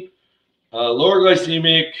protein, lower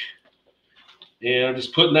glycemic, and I'm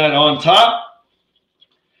just putting that on top.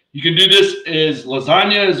 You can do this as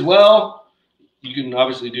lasagna as well. You can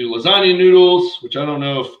obviously do lasagna noodles, which I don't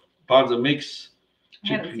know if Bonza makes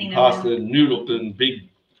chicken pasta noodle and big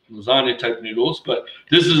lasagna type noodles, but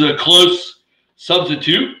this is a close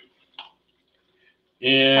substitute.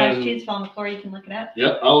 And cottage cheese fell on the floor. You can look it up.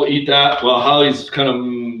 Yep, I'll eat that while Hollie's kind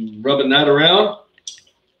of rubbing that around.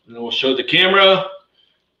 And then we'll show the camera.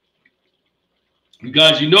 You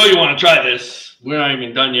guys, you know you want to try this. We're not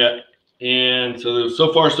even done yet. And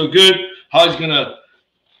so far so good. Hollie's going to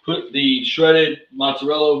put the shredded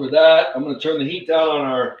mozzarella over that. I'm going to turn the heat down on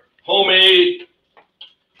our homemade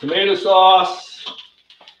tomato sauce.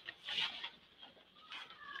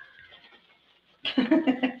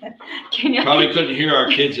 Probably couldn't hear our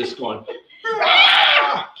kids just going.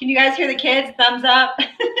 Can you guys hear the kids? Thumbs up.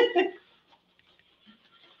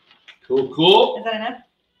 Cool. Is that enough?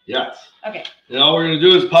 Yes. Okay. And all we're going to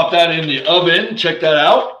do is pop that in the oven. Check that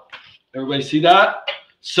out. Everybody see that?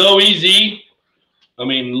 So easy. I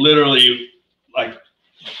mean, literally, like,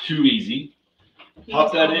 too easy.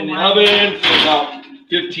 Pop that in the oven for about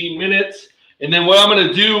 15 minutes. And then what I'm going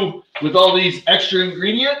to do with all these extra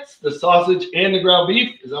ingredients, the sausage and the ground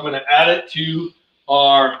beef, is I'm going to add it to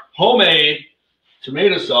our homemade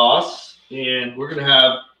tomato sauce. And we're going to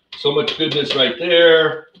have so much goodness right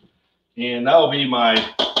there. And that will be my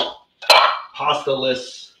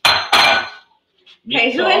pasta-less meat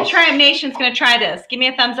Okay, who sauce. in Triumph Nation is going to try this? Give me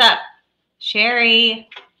a thumbs up. Sherry,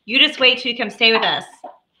 you just wait till you come stay with us.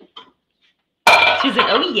 She's like,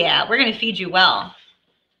 oh, yeah, we're going to feed you well.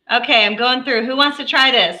 Okay, I'm going through. Who wants to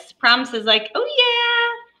try this? Promise is like, oh,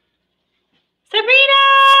 yeah. Sabrina!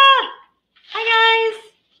 Hi, guys.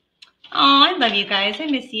 Oh, I love you guys. I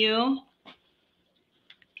miss you.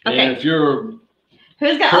 Okay. And if you're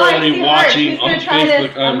Who's got currently watching Who's going on to try Facebook,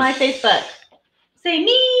 this on my Facebook? Say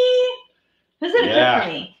me. Who's going to cook for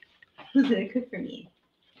me? Who's going to cook for me?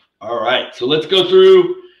 All right, so let's go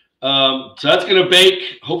through. So that's going to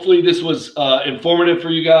bake. Hopefully this was informative for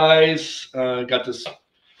you guys. Got this.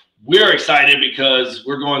 We're excited because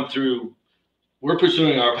we're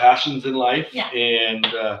pursuing our passions in life. Yeah.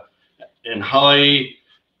 And Hollie,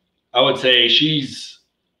 I would say she's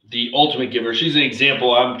the ultimate giver. She's an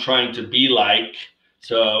example I'm trying to be like.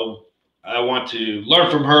 So I want to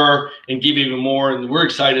learn from her and give even more. And we're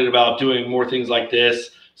excited about doing more things like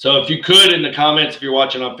this. So if you could, in the comments, if you're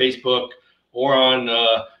watching on Facebook or on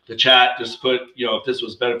the chat, just put, if this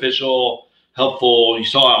was beneficial, helpful. You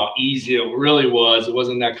saw how easy it really was. It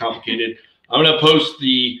wasn't that complicated. I'm going to post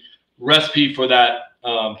the recipe for that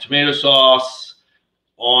tomato sauce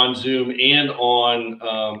on Zoom and on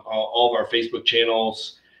all of our Facebook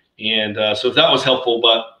channels. And so if that was helpful,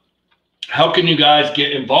 but how can you guys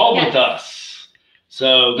get involved with us?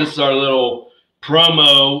 So this is our little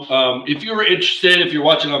promo. If you're interested, if you're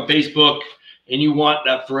watching on Facebook and you want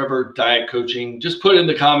that forever diet coaching, just put in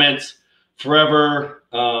the comments forever.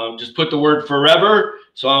 Just put the word forever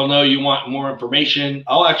so I'll know you want more information.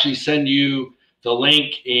 I'll actually send you the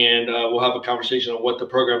link and we'll have a conversation on what the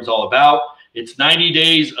program is all about. It's 90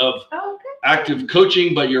 days of active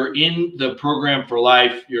coaching, but you're in the program for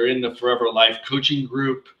life. You're in the Forever Life coaching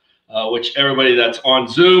group, which everybody that's on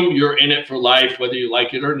Zoom, you're in it for life, whether you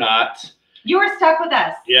like it or not. You are stuck with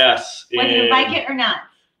us. Yes. Whether you like it or not.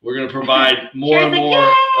 We're going to provide more and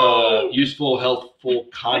more useful, helpful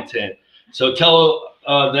content. So tell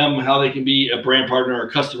them how they can be a brand partner or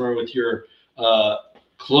customer with your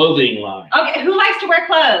clothing line. Okay, who likes to wear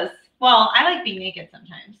clothes? Well, I like being naked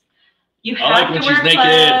sometimes. You have to wear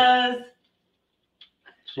clothes.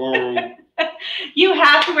 So, you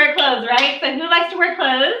have to wear clothes, right? So who likes to wear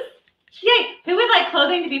clothes? Yay. Who would like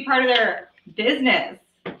clothing to be part of their business?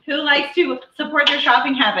 Who likes to support their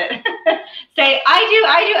shopping habit? Say,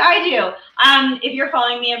 I do. If you're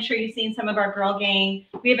following me, I'm sure you've seen some of our girl gang.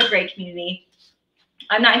 We have a great community.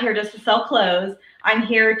 I'm not here just to sell clothes. I'm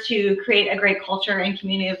here to create a great culture and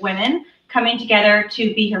community of women coming together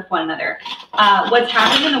to be here for one another. What's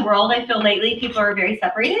happening in the world, I feel lately, people are very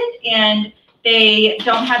separated and they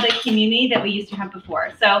don't have the community that we used to have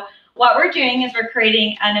before. So what we're doing is we're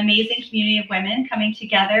creating an amazing community of women coming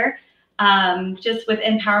together just with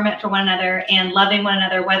empowerment for one another and loving one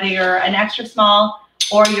another, whether you're an extra small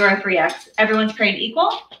or you're a 3X. Everyone's created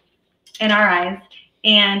equal in our eyes,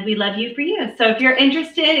 and we love you for you. So if you're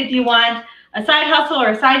interested, if you want a side hustle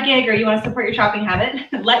or a side gig, or you want to support your shopping habit,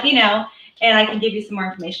 let me know, and I can give you some more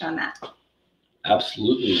information on that.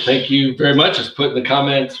 Absolutely. Thank you very much. Just put in the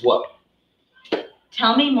comments what?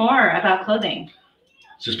 Tell me more about clothing.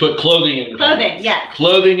 Just put clothing in the comments. Yes.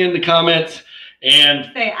 Clothing in the comments. And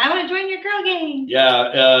say, I want to join your girl gang.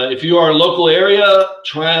 Yeah, if you are a local area,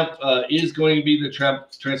 Triumph is going to be the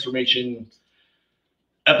transformation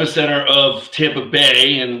epicenter of Tampa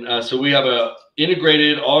Bay. And so we have a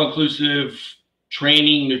integrated, all-inclusive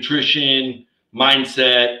training, nutrition,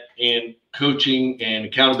 mindset, and coaching and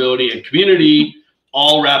accountability and community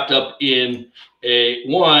all wrapped up in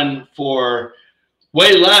one for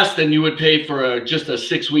way less than you would pay for just a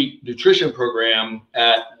 6-week nutrition program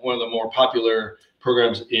at one of the more popular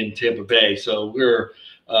programs in Tampa Bay. So we're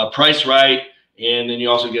priced right. And then you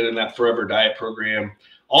also get in that Forever Diet program.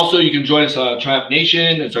 Also, you can join us on Triumph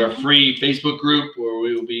Nation. It's our free Facebook group where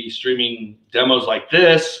we will be streaming demos like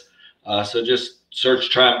this. So just search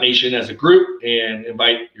Triumph Nation as a group and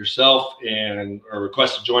invite yourself, and a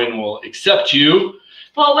request to join will accept you.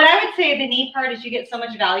 Well, what I would say the neat part is you get so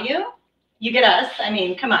much value. You get us. I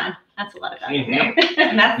mean, come on. That's a lot of value.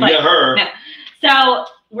 And that's like, her. No. So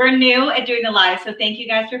we're new at doing the live. So thank you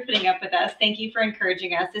guys for putting up with us. Thank you for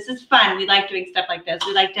encouraging us. This is fun. We like doing stuff like this.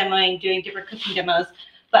 We like demoing, doing different cooking demos.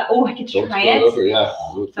 But, oh, I get to try it. Over, yeah.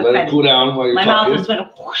 So let it cool down while you're My talking. mouth just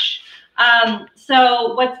went whoosh.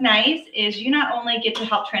 So what's nice is you not only get to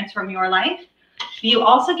help transform your life, but you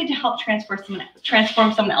also get to help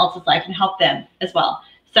transform someone else's life and help them as well.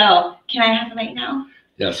 So can I have it right now?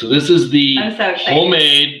 Yeah, so this is the so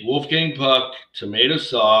homemade Wolfgang Puck tomato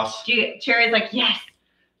sauce. Cherry's like, yes.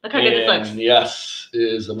 Look how good this looks. Yes, it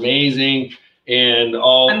is amazing. And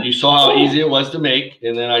you saw how easy it was to make.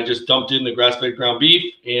 And then I just dumped in the grass-fed ground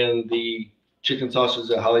beef and the chicken sausages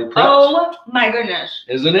that Hollie prepped. Oh my goodness.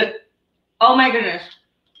 Isn't it? Oh my goodness.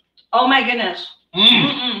 Oh my goodness.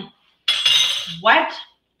 What?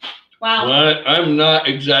 Wow. What? I'm not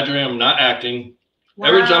exaggerating. I'm not acting. Wow.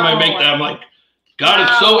 Every time I make that, I'm like, God,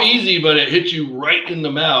 it's so easy, but it hits you right in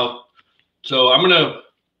the mouth. So I'm going to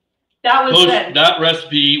post that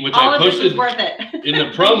recipe, which I posted worth it. in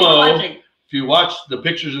the promo. If you watch the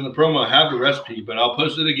pictures in the promo, I have the recipe, but I'll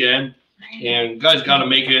post it again. And guys got to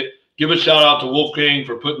make it. Give a shout out to Wolfgang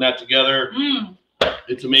for putting that together.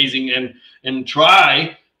 It's amazing. And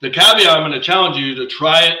try the caveat. I'm going to challenge you to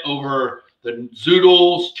try it over the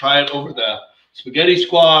zoodles. Try it over the spaghetti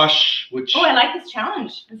squash. Which I like this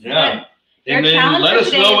challenge. This is good. And then let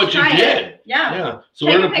us know what you did. Yeah. So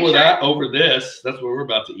we're gonna pour that over this. That's what we're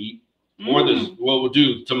about to eat. Or this. Well, we'll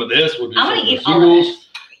do some of this. We'll do some of the zoodles.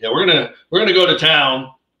 Yeah, we're gonna go to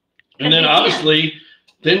town, and then obviously,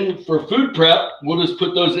 then for food prep, we'll just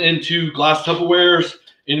put those into glass Tupperwares,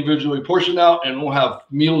 individually portioned out, and we'll have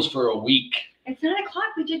meals for a week. It's 9 o'clock.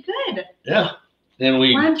 We did good. Yeah. And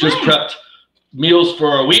we just prepped meals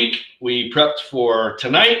for a week. We prepped for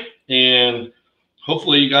tonight, and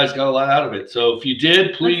hopefully you guys got a lot out of it. So if you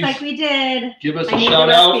did, please looks like we did. Give us a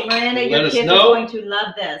shout out. Miranda, your kids are going to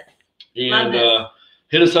love this. And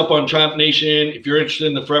hit us up on Triumph Nation. If you're interested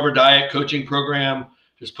in the Forever Diet coaching program,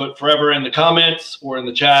 just put Forever in the comments or in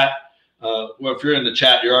the chat. Well, if you're in the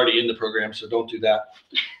chat, you're already in the program, so don't do that.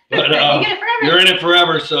 But you're in it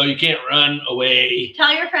forever, so you can't run away.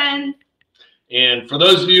 Tell your friends. And for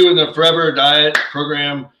those of you in the Forever Diet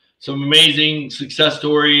program, some amazing success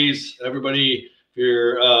stories. Everybody, if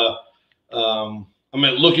you're, I'm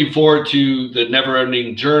looking forward to the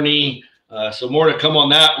never-ending journey. So more to come on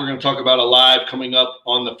that. We're going to talk about a live coming up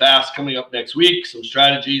on the fast coming up next week. Some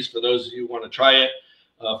strategies for those of you who want to try it.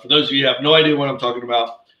 For those of you who have no idea what I'm talking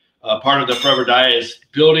about, part of the Forever Diet is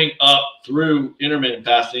building up through intermittent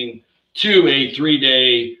fasting to a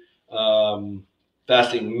 3-day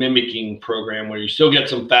fasting mimicking program where you still get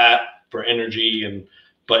some fat for energy,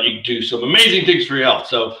 but you do some amazing things for your health.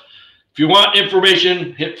 So if you want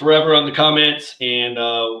information, hit Forever on the comments, and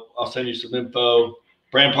I'll send you some info.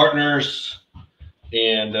 Brand partners,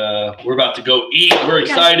 and we're about to go eat. We're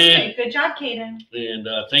excited. Good job, Kaden. And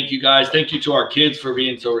thank you guys. Thank you to our kids for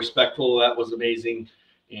being so respectful. That was amazing.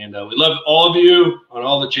 And we love all of you on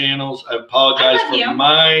all the channels. I apologize for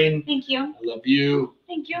mine. Thank you. I love you.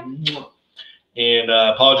 Thank you. And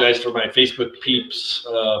apologize for my Facebook peeps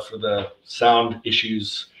for the sound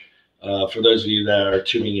issues. For those of you that are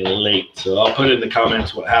tuning in late. So I'll put in the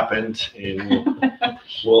comments what happened, and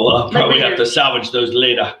we'll probably have to salvage those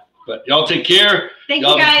later. But y'all take care. Thank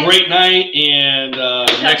you guys. Have a great night, and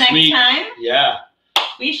next week. Time. Yeah.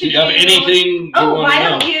 We should do you have anything? Why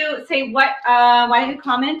don't you say what? Why don't you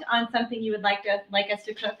comment on something you would like us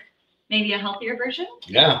to cook? Maybe a healthier version.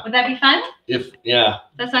 Yeah. Would that be fun?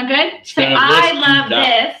 That sound good? Say I love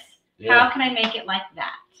this. Yeah. How can I make it like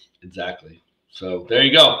that? Exactly. So there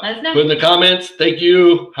you go. Let us know. Put in the comments. Thank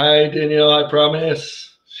you. Hi, Danielle. I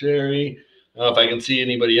promise. Sherry. I don't know if I can see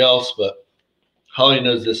anybody else, but Holly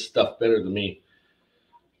knows this stuff better than me.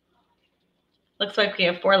 Looks like we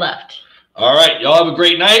have 4 left. All right. Y'all have a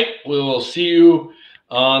great night. We will see you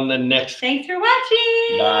on the next Thanks for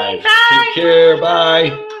watching. live. Bye. Take care. Bye.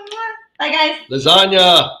 Bye, guys.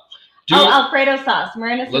 Lasagna. Do Alfredo sauce.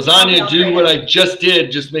 Marina says lasagna. Do Alfredo. what I just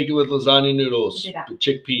did. Just make it with lasagna noodles, Do that. the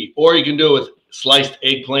chickpea, or you can do it with sliced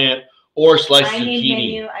eggplant or sliced I need zucchini.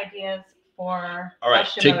 menu ideas for. All right.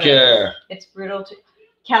 Take Hashimoto's. care. It's brutal to.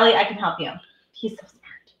 Kelly, I can help you. He's so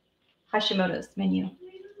smart. Hashimoto's menu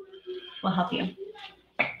will help you.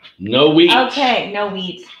 No wheat. Okay, no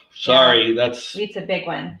wheat. Sorry, that's Wheat's a big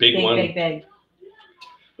one. Big one. Big.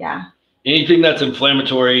 Yeah. anything that's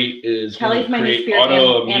inflammatory is going Kelly's to my new create spirit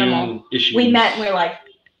autoimmune animal. issues. We met and we were like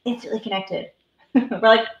instantly connected. We're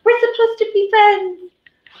like, we're supposed to be friends.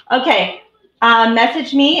 Okay.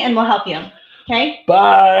 Message me and we'll help you. Okay.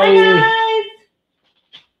 Bye. Bye.